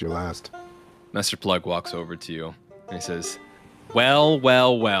ain't first, you're last. Master Plug walks over to you and he says,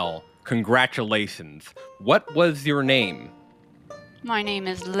 Well. Congratulations. What was your name? My name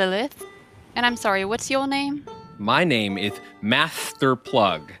is Lilith. And I'm sorry, what's your name? My name is Master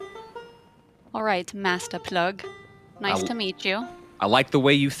Plug. All right, Master Plug. Nice to meet you. I like the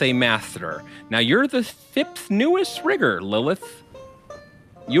way you say master. Now you're the ship's newest rigger, Lilith.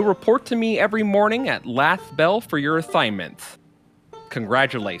 You report to me every morning at last bell for your assignments.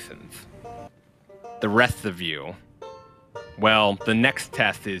 Congratulations. The rest of you, well, the next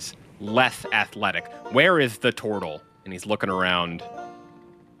test is less athletic. Where is the turtle? And he's looking around.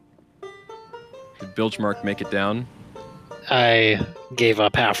 Did Bilgemark make it down? I gave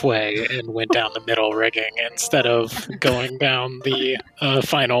up halfway and went down the middle rigging instead of going down the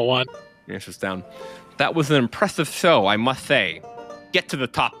final one. Answers down. That was an impressive show, I must say. Get to the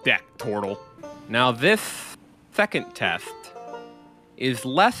top deck, Tortle. Now this second test is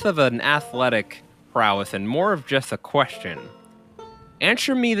less of an athletic prowess and more of just a question.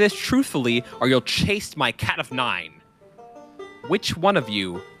 Answer me this truthfully, or you'll chase my cat of 9. Which one of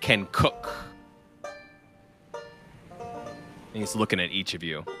you can cook? And he's looking at each of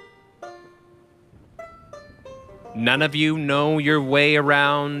you. None of you know your way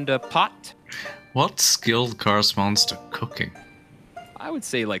around a pot? What skill corresponds to cooking? I would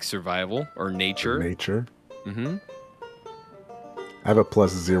say like survival or nature. Nature. Mm-hmm. I have a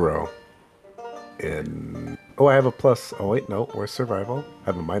 +0 in... Oh, I have a plus... Oh, wait, no. Where's survival? I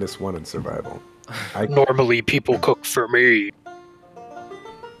have a -1 in survival. Normally, people cook for me.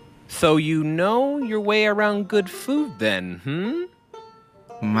 So you know your way around good food then,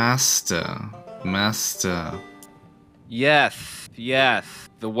 Master. Yes.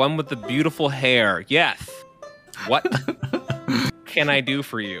 The one with the beautiful hair. Yes. What can I do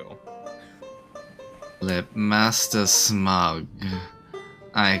for you? Let Master Smug.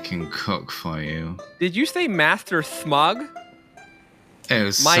 I can cook for you. Did you say Master Smug? Oh,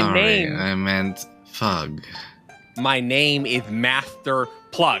 sorry. name- I meant Fug. My name is Master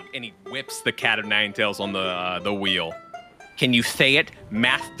Plug. And he whips the cat of 9 tails on the wheel. Can you say it?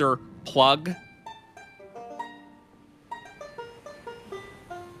 Master Plug?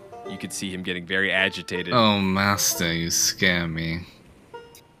 You could see him getting very agitated. Oh, Master, you scare me.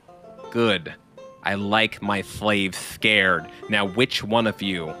 Good. I like my slaves scared. Now, which one of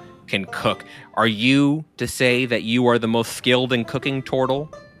you can cook? Are you to say that you are the most skilled in cooking,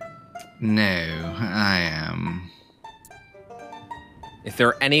 Tortle? No, I am. Is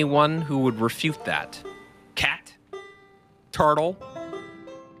there anyone who would refute that? Cat? Turtle?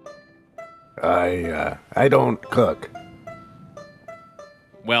 I don't cook.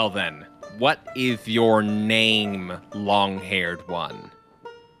 Well then, what is your name, long-haired one?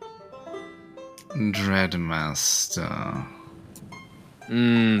 Dreadmaster.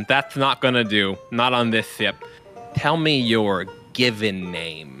 That's not gonna do. Not on this ship. Tell me your given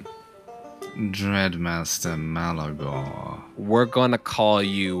name. Dreadmaster Malagor. We're gonna call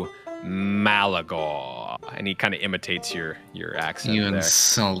you Malagor. And he kind of imitates your accent You there.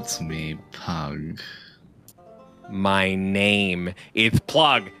 insult me, Pug. My name is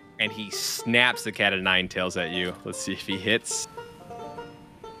Plug. And he snaps the cat of 9 tails at you. Let's see if he hits.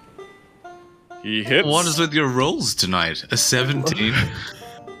 He hits. What is with your rolls tonight? A 17?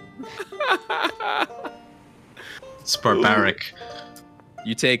 It's barbaric.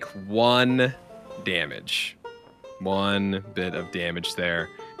 You take 1 damage. 1 bit of damage there.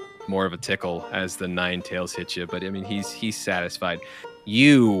 More of a tickle as the 9 tails hit you, but I mean he's satisfied.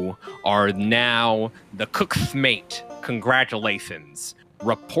 You are now the cook's mate. Congratulations.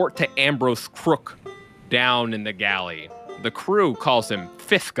 Report to Ambrose Crook down in the galley. The crew calls him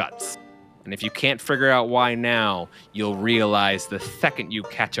Fist Guts. And if you can't figure out why now, you'll realize the second you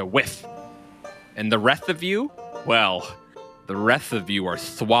catch a whiff. And the rest of you? Well, the rest of you are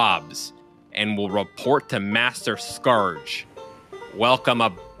swabs and will report to Master Scourge. Welcome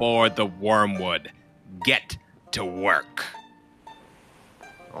aboard the Wormwood. Get to work.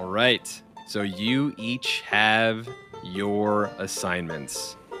 All right. So you each have your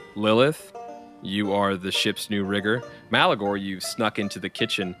assignments. Lilith, you are the ship's new rigger. Malagor, you've snuck into the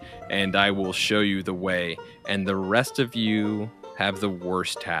kitchen, and I will show you the way. And the rest of you have the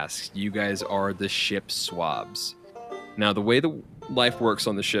worst tasks. You guys are the ship's swabs. Now, the way the life works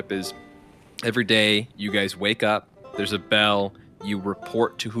on the ship is every day you guys wake up, there's a bell, you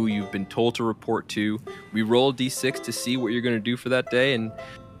report to who you've been told to report to. We roll a d6 to see what you're going to do for that day, and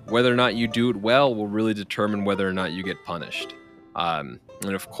whether or not you do it well will really determine whether or not you get punished. And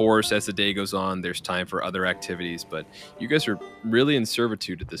of course, as the day goes on, there's time for other activities, but you guys are really in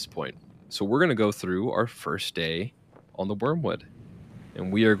servitude at this point. So we're going to go through our first day on the Wormwood.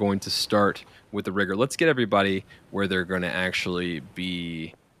 And we are going to start with the rigger. Let's get everybody where they're going to actually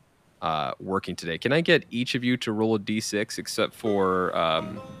be working today. Can I get each of you to roll a d6 except for,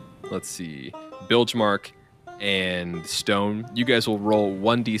 let's see, Bilgemark and Stone? You guys will roll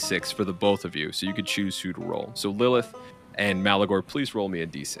 1d6 for the both of you, so you can choose who to roll. So Lilith and Malagor, please roll me a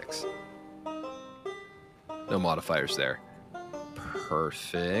d6. No modifiers there.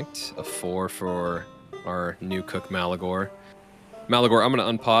 Perfect. A 4 for our new cook, Malagor. Malagor, I'm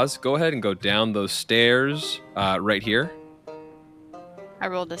going to unpause. Go ahead and go down those stairs right here. I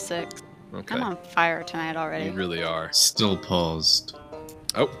rolled a 6. Okay. I'm on fire tonight already. You really are. Still paused.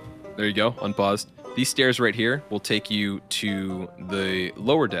 Oh, there you go. Unpaused. these stairs right here will take you to the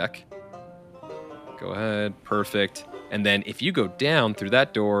lower deck. Go ahead. Perfect. And then if you go down through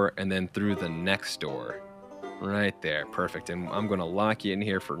that door and then through the next door, right there. Perfect. And I'm going to lock you in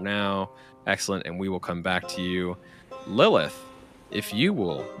here for now. Excellent. And we will come back to you. Lilith, if you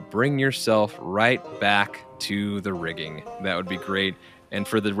will bring yourself right back to the rigging, that would be great. And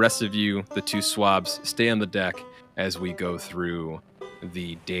for the rest of you, the two swabs, stay on the deck as we go through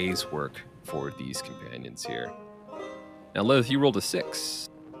the day's work for these companions here. Now, Lilith, you rolled a 6.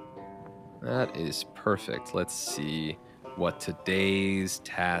 That is perfect. Let's see what today's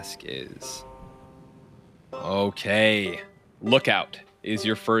task is. Okay. Lookout is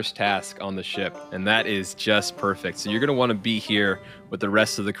your first task on the ship, and that is just perfect. So you're going to want to be here with the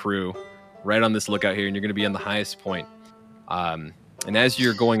rest of the crew right on this lookout here, and you're going to be on the highest point. And as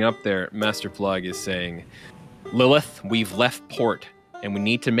you're going up there, Master Plug is saying, Lilith, we've left port, and we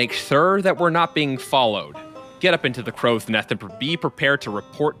need to make sure that we're not being followed. Get up into the crow's nest and be prepared to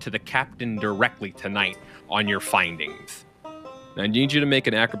report to the captain directly tonight on your findings. Now, I need you to make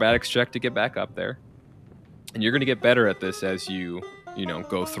an acrobatics check to get back up there. And you're going to get better at this as you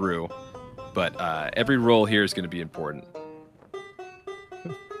go through. But every roll here is going to be important.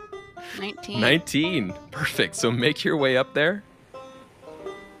 19. 19. Perfect. So make your way up there.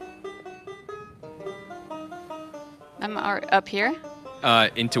 I'm up here?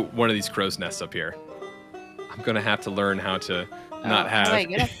 Into one of these crow's nests up here. I'm going to have to learn how to not have... How do I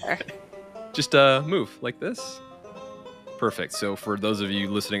get up there? Just move like this. Perfect. So for those of you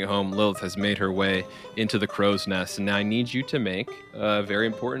listening at home, Lilith has made her way into the crow's nest. And now I need you to make a very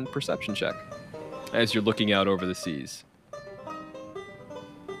important perception check as you're looking out over the seas.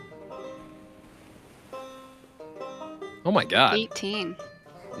 Oh my God. 18.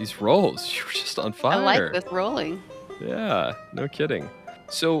 These rolls, you're just on fire. I like this rolling. Yeah, no kidding.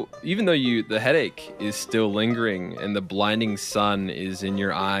 So even though the headache is still lingering and the blinding sun is in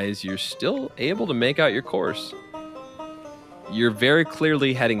your eyes, you're still able to make out your course. You're very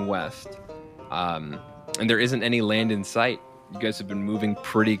clearly heading west, and there isn't any land in sight. You guys have been moving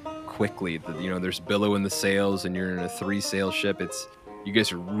pretty quickly. There's billow in the sails, and you're in a 3-sail ship. You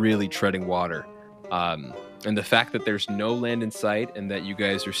guys are really treading water. And the fact that there's no land in sight and that you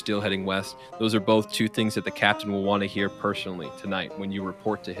guys are still heading west, those are both two things that the captain will want to hear personally tonight when you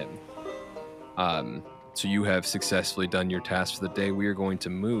report to him. So you have successfully done your task for the day. We are going to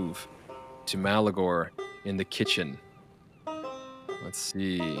move to Malagor in the kitchen. Let's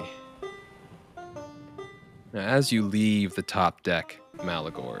see. Now, as you leave the top deck,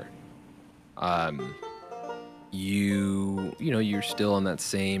 Malagor, you're still on that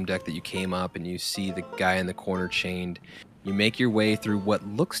same deck that you came up, and you see the guy in the corner chained. You make your way through what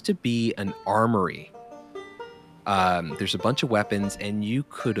looks to be an armory. There's a bunch of weapons, and you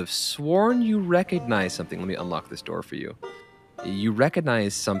could have sworn you recognized something. Let me unlock this door for you. You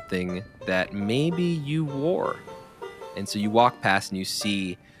recognize something that maybe you wore. And so you walk past and you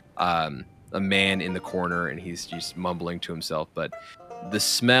see a man in the corner, and he's just mumbling to himself, but the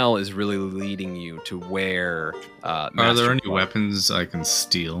smell is really leading you to where Are there any weapons I can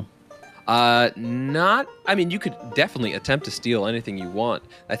steal? You could definitely attempt to steal anything you want.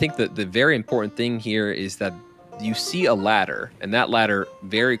 I think that the very important thing here is that you see a ladder, and that ladder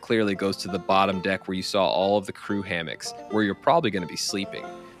very clearly goes to the bottom deck where you saw all of the crew hammocks, where you're probably going to be sleeping.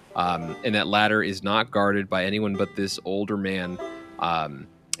 And that ladder is not guarded by anyone but this older man.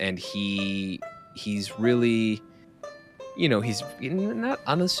 And he's really, he's not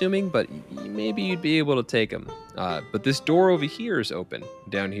unassuming, but maybe you'd be able to take him. But this door over here is open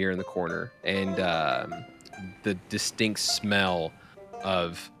down here in the corner. And the distinct smell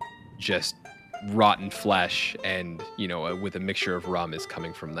of just rotten flesh and, with a mixture of rum is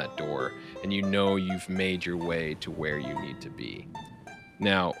coming from that door. And you've made your way to where you need to be.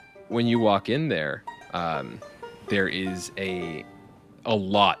 Now, when you walk in there, there is a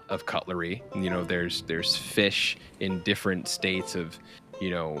lot of cutlery. There's fish in different states of,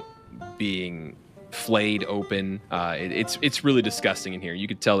 being flayed open. It's really disgusting in here. You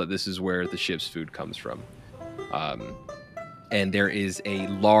could tell that this is where the ship's food comes from. And there is a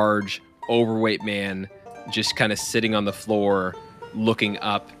large, overweight man just kind of sitting on the floor, looking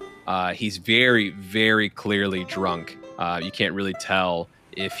up. He's very, very clearly drunk. You can't really tell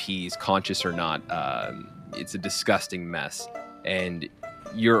if he's conscious or not. It's a disgusting mess. And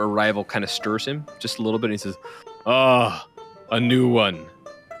your arrival kind of stirs him just a little bit. And he says, a new one.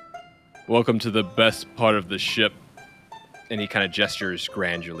 Welcome to the best part of the ship. And he kind of gestures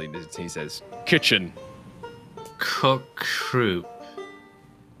grandly. He says, kitchen. Cook Croup.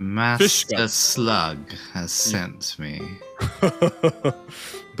 Master Slug has sent me.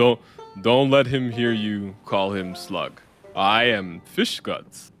 Don't let him hear you call him Slug. I am Fish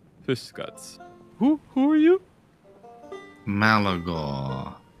Guts. Fish Guts. Who are you?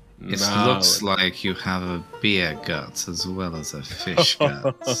 Malagor. It looks like you have a beer guts as well as a fish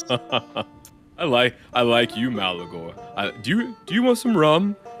guts. I like you, Malagor. Do you want some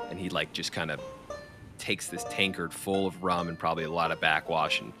rum? And he just kind of takes this tankard full of rum and probably a lot of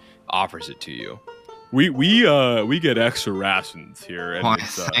backwash and offers it to you. We get extra rations here. And why,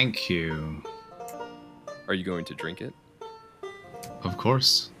 thank you. Are you going to drink it? Of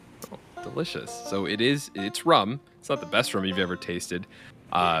course. Oh, delicious. So it's rum. It's not the best rum you've ever tasted.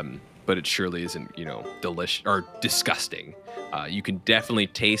 But it surely isn't, delicious or disgusting. You can definitely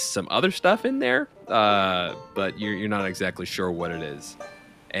taste some other stuff in there, but you're not exactly sure what it is.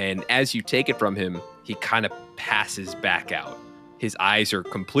 And as you take it from him, he kind of passes back out. His eyes are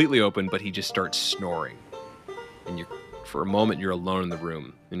completely open, but he just starts snoring. And for a moment, you're alone in the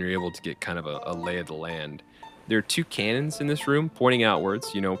room, and you're able to get kind of a lay of the land. There are 2 cannons in this room pointing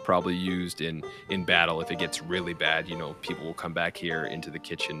outwards, probably used in battle. If it gets really bad, people will come back here into the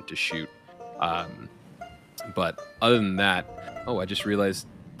kitchen to shoot. But other than that, I just realized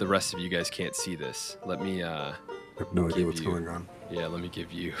the rest of you guys can't see this. Let me I have no idea what's going on. Yeah, let me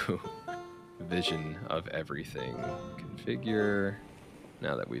give you vision of everything. Configure.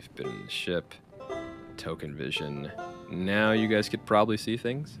 Now that we've been in the ship, token vision. Now you guys could probably see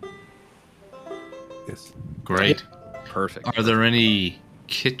things. Yes. Great. Perfect. Are there any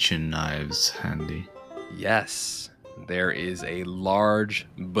kitchen knives handy? Yes. There is a large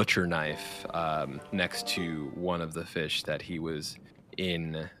butcher knife next to one of the fish that he was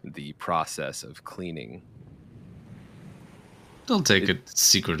in the process of cleaning. I'll take a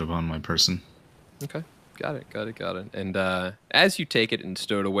secret upon my person. Okay. Got it. And as you take it and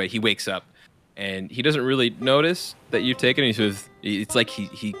stow it away, he wakes up. And he doesn't really notice that you've taken it. He says, it's like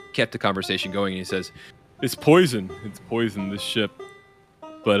he kept the conversation going. And he says, it's poison. It's poison, this ship.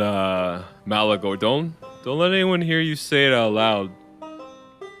 But, Malagor, don't let anyone hear you say it out loud.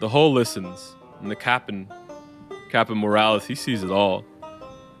 The hull listens. And the Captain Morales, he sees it all.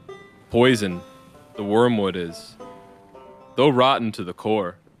 Poison. The wormwood is. Though rotten to the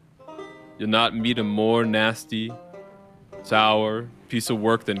core, you'll not meet a more nasty, sour piece of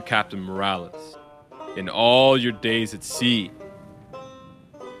work than Captain Morales. In all your days at sea,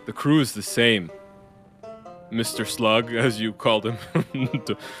 the crew is the same. Mr. Slug, as you called him.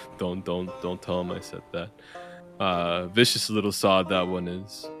 Don't tell him I said that. Vicious little sod that one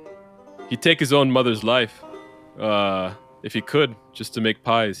is. He'd take his own mother's life. If he could, just to make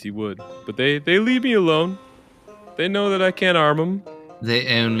pies, he would. But they leave me alone. They know that I can't harm them.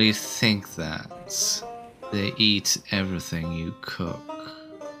 They only think that. They eat everything you cook.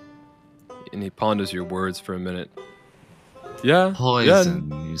 And he ponders your words for a minute. Yeah. Poison,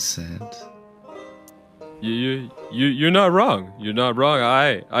 yeah. You said. You're not wrong. You're not wrong.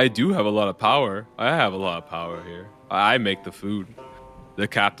 I do have a lot of power. I have a lot of power here. I make the food. The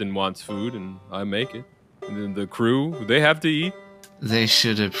captain wants food, and I make it. And then the crew, they have to eat. They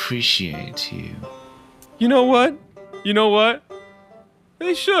should appreciate you. You know what?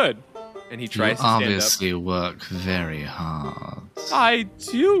 They should. And he tries to stand up. You obviously work very hard. I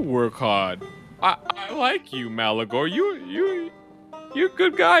do work hard. I like you, Malagor. You're a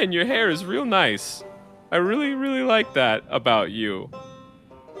good guy, and your hair is real nice. I really, really like that about you.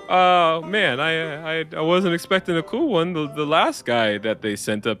 Man, I wasn't expecting a cool one. The last guy that they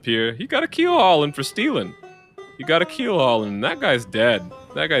sent up here, he got a keel hauling for stealing. He got a keel hauling. That guy's dead.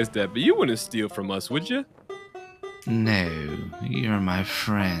 But you wouldn't steal from us, would you? No, you're my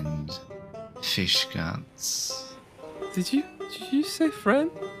friend. Fish guts. Did you say friend?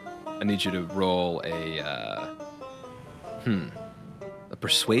 I need you to roll a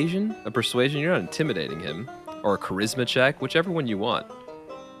persuasion? A persuasion? You're not intimidating him. Or a charisma check, whichever one you want.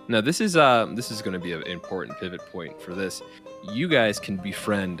 Now this is going to be an important pivot point for this. You guys can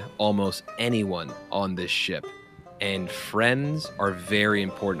befriend almost anyone on this ship. And friends are very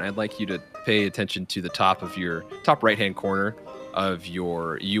important. I'd like you to pay attention to the top right-hand corner of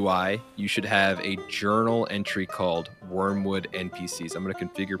your UI. You should have a journal entry called Wormwood NPCs. I'm going to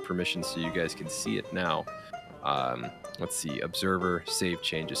configure permissions so you guys can see it now. Let's see, observer, save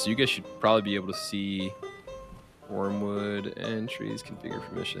changes. So you guys should probably be able to see Wormwood entries, configure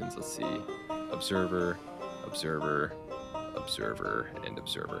permissions. Let's see, observer, and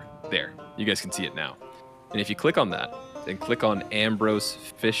observer. There, you guys can see it now. And if you click on that, then click on Ambrose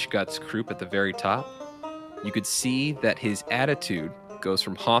Fish Guts Croup at the very top, you could see that his attitude goes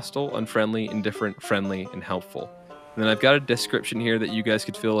from hostile, unfriendly, indifferent, friendly, and helpful. And then I've got a description here that you guys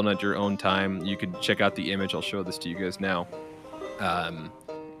could fill in at your own time. You could check out the image. I'll show this to you guys now.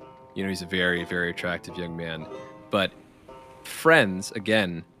 He's a very, very attractive young man. But friends,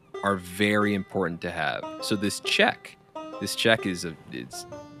 again, are very important to have. So this check is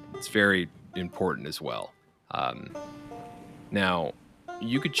it's very important as well. Now,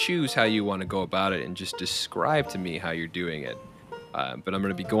 you could choose how you want to go about it and just describe to me how you're doing it. But I'm going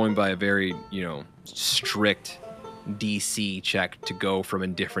to be going by a very, strict DC check to go from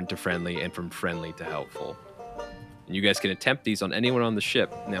indifferent to friendly and from friendly to helpful. And you guys can attempt these on anyone on the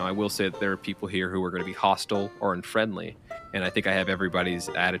ship. Now, I will say that there are people here who are going to be hostile or unfriendly, and I think I have everybody's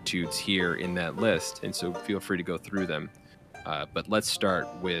attitudes here in that list, and so feel free to go through them. But let's start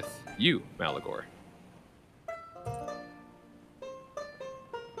with you, Malagor.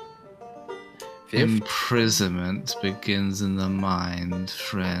 Imprisonment begins in the mind,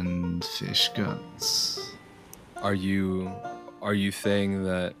 friend Fish Guts. Are you saying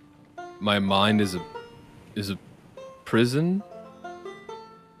that my mind is a prison?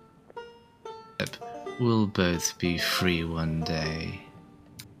 We'll both be free one day.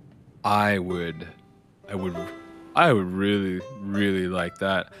 I would really, really like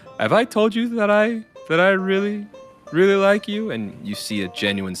that. Have I told you that I really, really like you? And you see a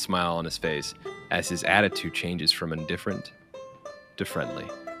genuine smile on his face as his attitude changes from indifferent to friendly.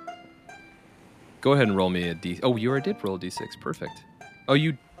 Go ahead and roll me a D. Oh, you already did roll a D6. Perfect. Oh,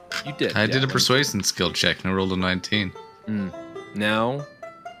 you did. I did a persuasion skill check and I rolled a 19. Now,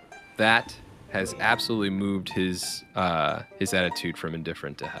 that has absolutely moved his attitude from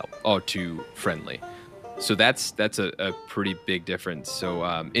indifferent to friendly. So that's a pretty big difference. So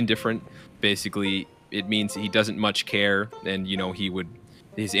indifferent, basically, it means he doesn't much care, and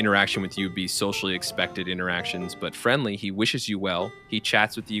his interaction with you would be socially expected interactions. But friendly, he wishes you well. He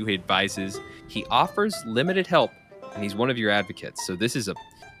chats with you. He advises. He offers limited help, and he's one of your advocates. So this is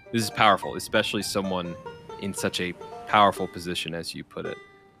powerful, especially someone in such a powerful position as you put it.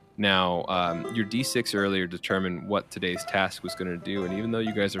 Now, your D6 earlier determined what today's task was going to do, and even though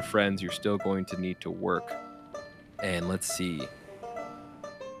you guys are friends, you're still going to need to work. And let's see.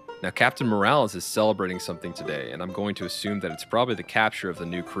 Now, Captain Morales is celebrating something today, and I'm going to assume that it's probably the capture of the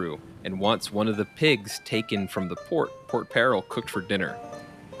new crew, and wants one of the pigs taken from the Port Peril, cooked for dinner.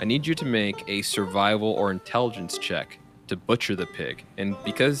 I need you to make a survival or intelligence check to butcher the pig. And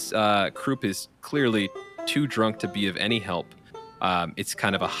because Krupp is clearly too drunk to be of any help, it's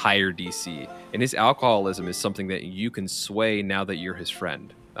kind of a higher DC. And his alcoholism is something that you can sway now that you're his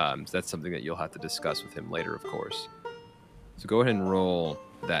friend. So that's something that you'll have to discuss with him later, of course. So go ahead and roll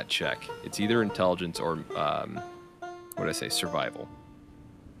that check. It's either intelligence or, survival.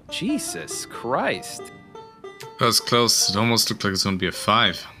 Jesus Christ. That was close. It almost looked like it's going to be a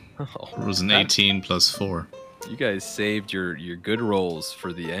 5. Oh, it was an 18 plus 4. You guys saved your good rolls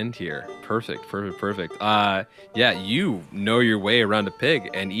for the end here. Perfect. Yeah, you know your way around a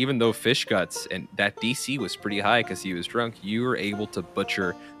pig, and even though Fish Guts and that DC was pretty high because he was drunk, you were able to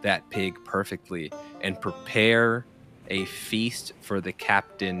butcher that pig perfectly and prepare a feast for the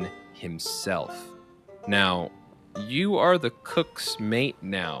captain himself. Now, you are the cook's mate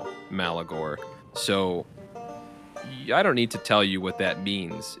now, Malagor, so I don't need to tell you what that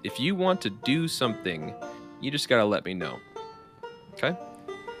means. If you want to do something, you just gotta let me know. Okay?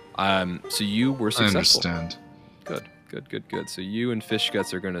 So you were successful. I understand. Good. So you and Fish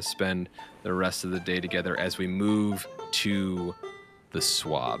Guts are gonna spend the rest of the day together as we move to the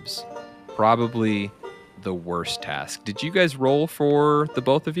swabs. Probably the worst task. Did you guys roll for the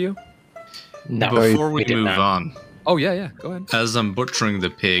both of you? No. Before we move on. Oh, yeah. Go ahead. As I'm butchering the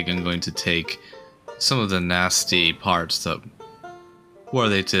pig, I'm going to take some of the nasty parts that, were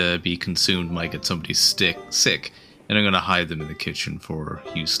they to be consumed, might get somebody sick, and I'm going to hide them in the kitchen for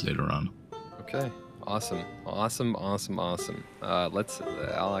use later on. Okay. Awesome. I'll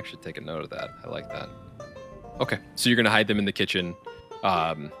actually take a note of that. I like that. Okay. So you're going to hide them in the kitchen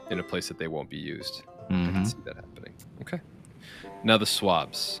in a place that they won't be used. I can see that happening. Okay. Now the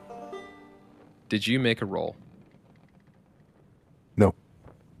swabs. Did you make a roll? No.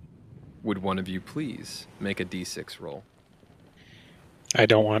 Would one of you please make a D6 roll? I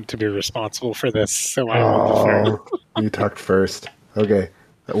don't want to be responsible for this, so I will defer. You talked first. Okay.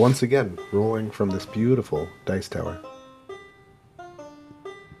 Once again, rolling from this beautiful dice tower.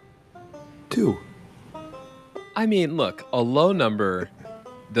 2. I mean, look, a low number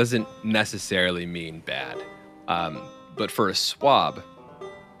doesn't necessarily mean bad. But for a swab,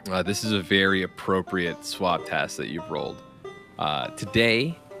 this is a very appropriate swab task that you've rolled.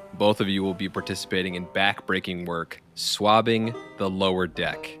 Today, both of you will be participating in back-breaking work, swabbing the lower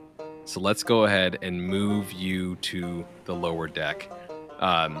deck. So let's go ahead and move you to the lower deck.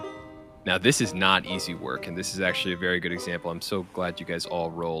 Now, this is not easy work, and this is actually a very good example. I'm so glad you guys all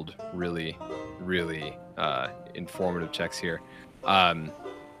rolled really, really informative checks here.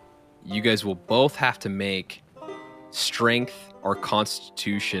 You guys will both have to make strength or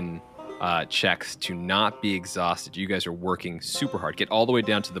constitution checks to not be exhausted. You guys are working super hard. Get all the way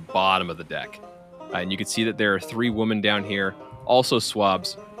down to the bottom of the deck. And you can see that there are 3 women down here, also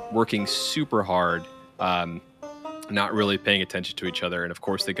swabs, working super hard. Not really paying attention to each other, and of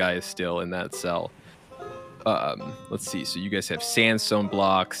course the guy is still in that cell. Let's see, so you guys have sandstone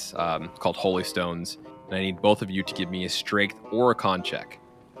blocks called holy stones, and I need both of you to give me a strength or a con check.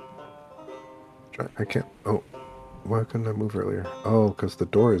 I can't. Oh, why couldn't I move earlier? Oh, because the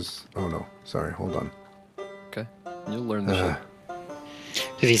door is. Oh no, sorry. Hold on. Okay, you'll learn the shit.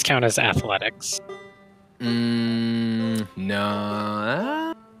 Do these count as athletics? No.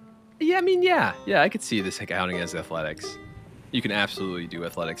 Yeah, I mean, yeah, I could see this counting as athletics. You can absolutely do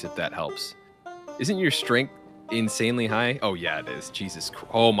athletics if that helps. Isn't your strength insanely high? Oh yeah, it is. Jesus Christ.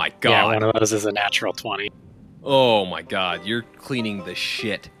 Oh my god. Yeah, one of those is a natural 20. Oh my god, you're cleaning the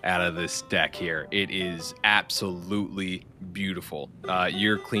shit out of this deck here. It is absolutely beautiful.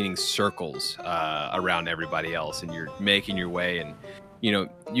 You're cleaning circles around everybody else, and you're making your way, and you know,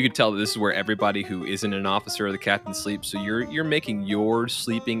 you can tell that this is where everybody who isn't an officer or the captain sleeps, so you're making your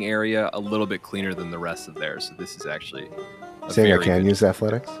sleeping area a little bit cleaner than the rest of theirs. So this is actually saying I can use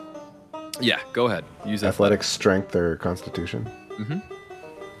athletics? Yeah, go ahead. Use athletics, strength, or constitution? Mm-hmm.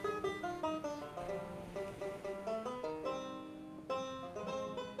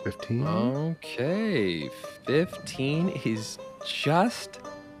 15. Okay, 15 is just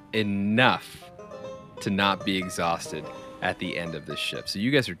enough to not be exhausted at the end of this shift. So you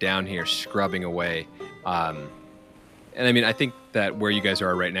guys are down here scrubbing away. And I mean, I think that where you guys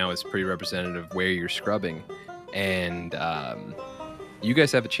are right now is pretty representative of where you're scrubbing. And you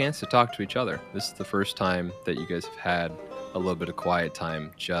guys have a chance to talk to each other. This is the first time that you guys have had a little bit of quiet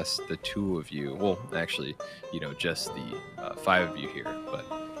time, just the 2 of you. Well, actually, just the 5 of you here. But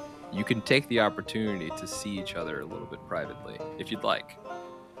you can take the opportunity to see each other a little bit privately, if you'd like.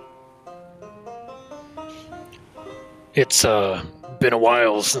 It's been a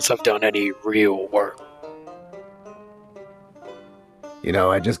while since I've done any real work.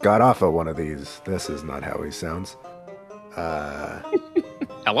 I just got off of one of these. This is not how he sounds.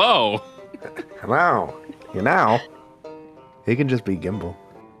 Hello. Hello. He can just be Gimbal.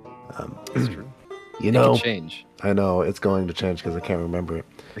 That's true. It can change. I know it's going to change because I can't remember it.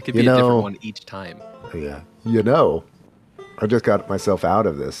 It could be a different one each time. Yeah. I just got myself out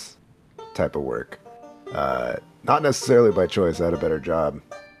of this type of work. Not necessarily by choice. I had a better job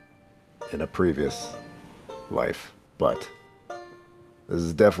in a previous life, but this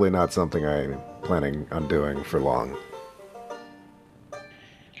is definitely not something I'm planning on doing for long.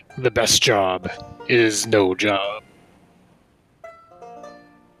 The best job is no job.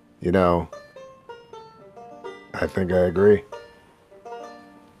 I think I agree.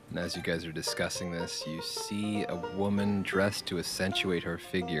 And as you guys are discussing this, you see a woman dressed to accentuate her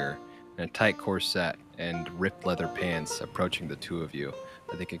figure in a tight corset and ripped leather pants approaching the 2 of you.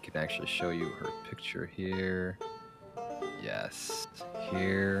 I think I can actually show you her picture here. Yes,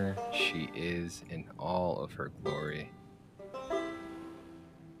 here she is in all of her glory.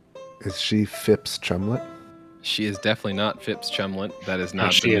 Is she Phipps Chumlet? She is definitely not Phipps Chumlet. That is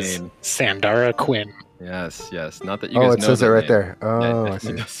not the name. She is Sandara Quinn. Yes. Not that you guys know. Oh, it says it right name. There. Oh, yeah, I see.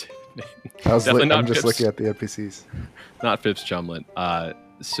 I'm just looking at the NPCs. Not Phipps Chumlet.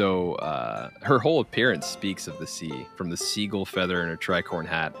 So her whole appearance speaks of the sea, from the seagull feather in her tricorn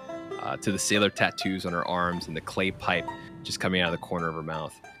hat to the sailor tattoos on her arms and the clay pipe just coming out of the corner of her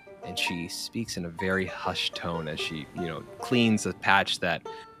mouth. And she speaks in a very hushed tone as she, cleans a patch that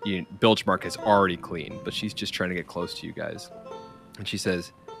Bilgemark has already cleaned, but she's just trying to get close to you guys. And she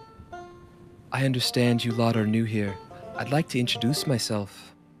says, I understand you lot are new here. I'd like to introduce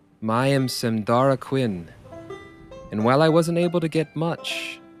myself. I am Sandara Quinn. And while I wasn't able to get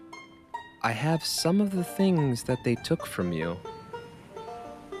much, I have some of the things that they took from you.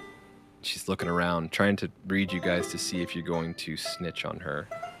 She's looking around, trying to read you guys to see if you're going to snitch on her.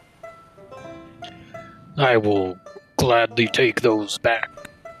 I will gladly take those back.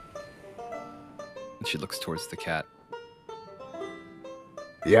 And she looks towards the cat.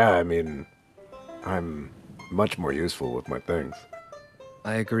 Yeah, I mean, I'm much more useful with my things.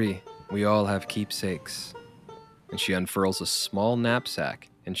 I agree. We all have keepsakes. And she unfurls a small knapsack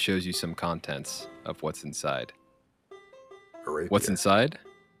and shows you some contents of what's inside. What's inside?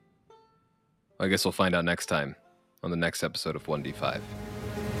 I guess we'll find out next time on the next episode of 1D5.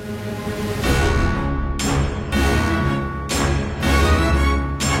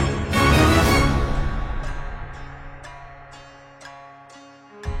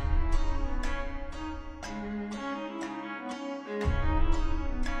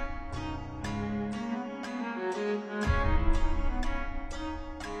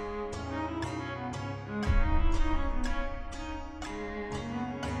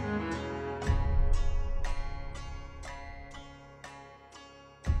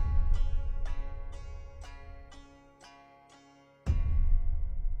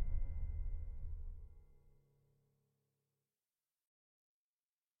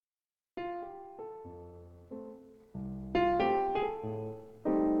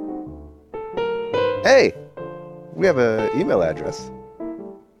 Hey, we have an email address.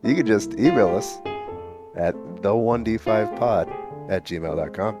 You can just email us at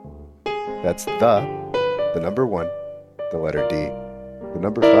the1d5pod@gmail.com. That's the number 1, the letter D, the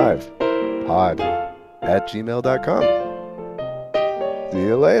number 5, pod@gmail.com. See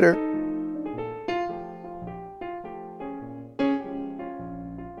you later.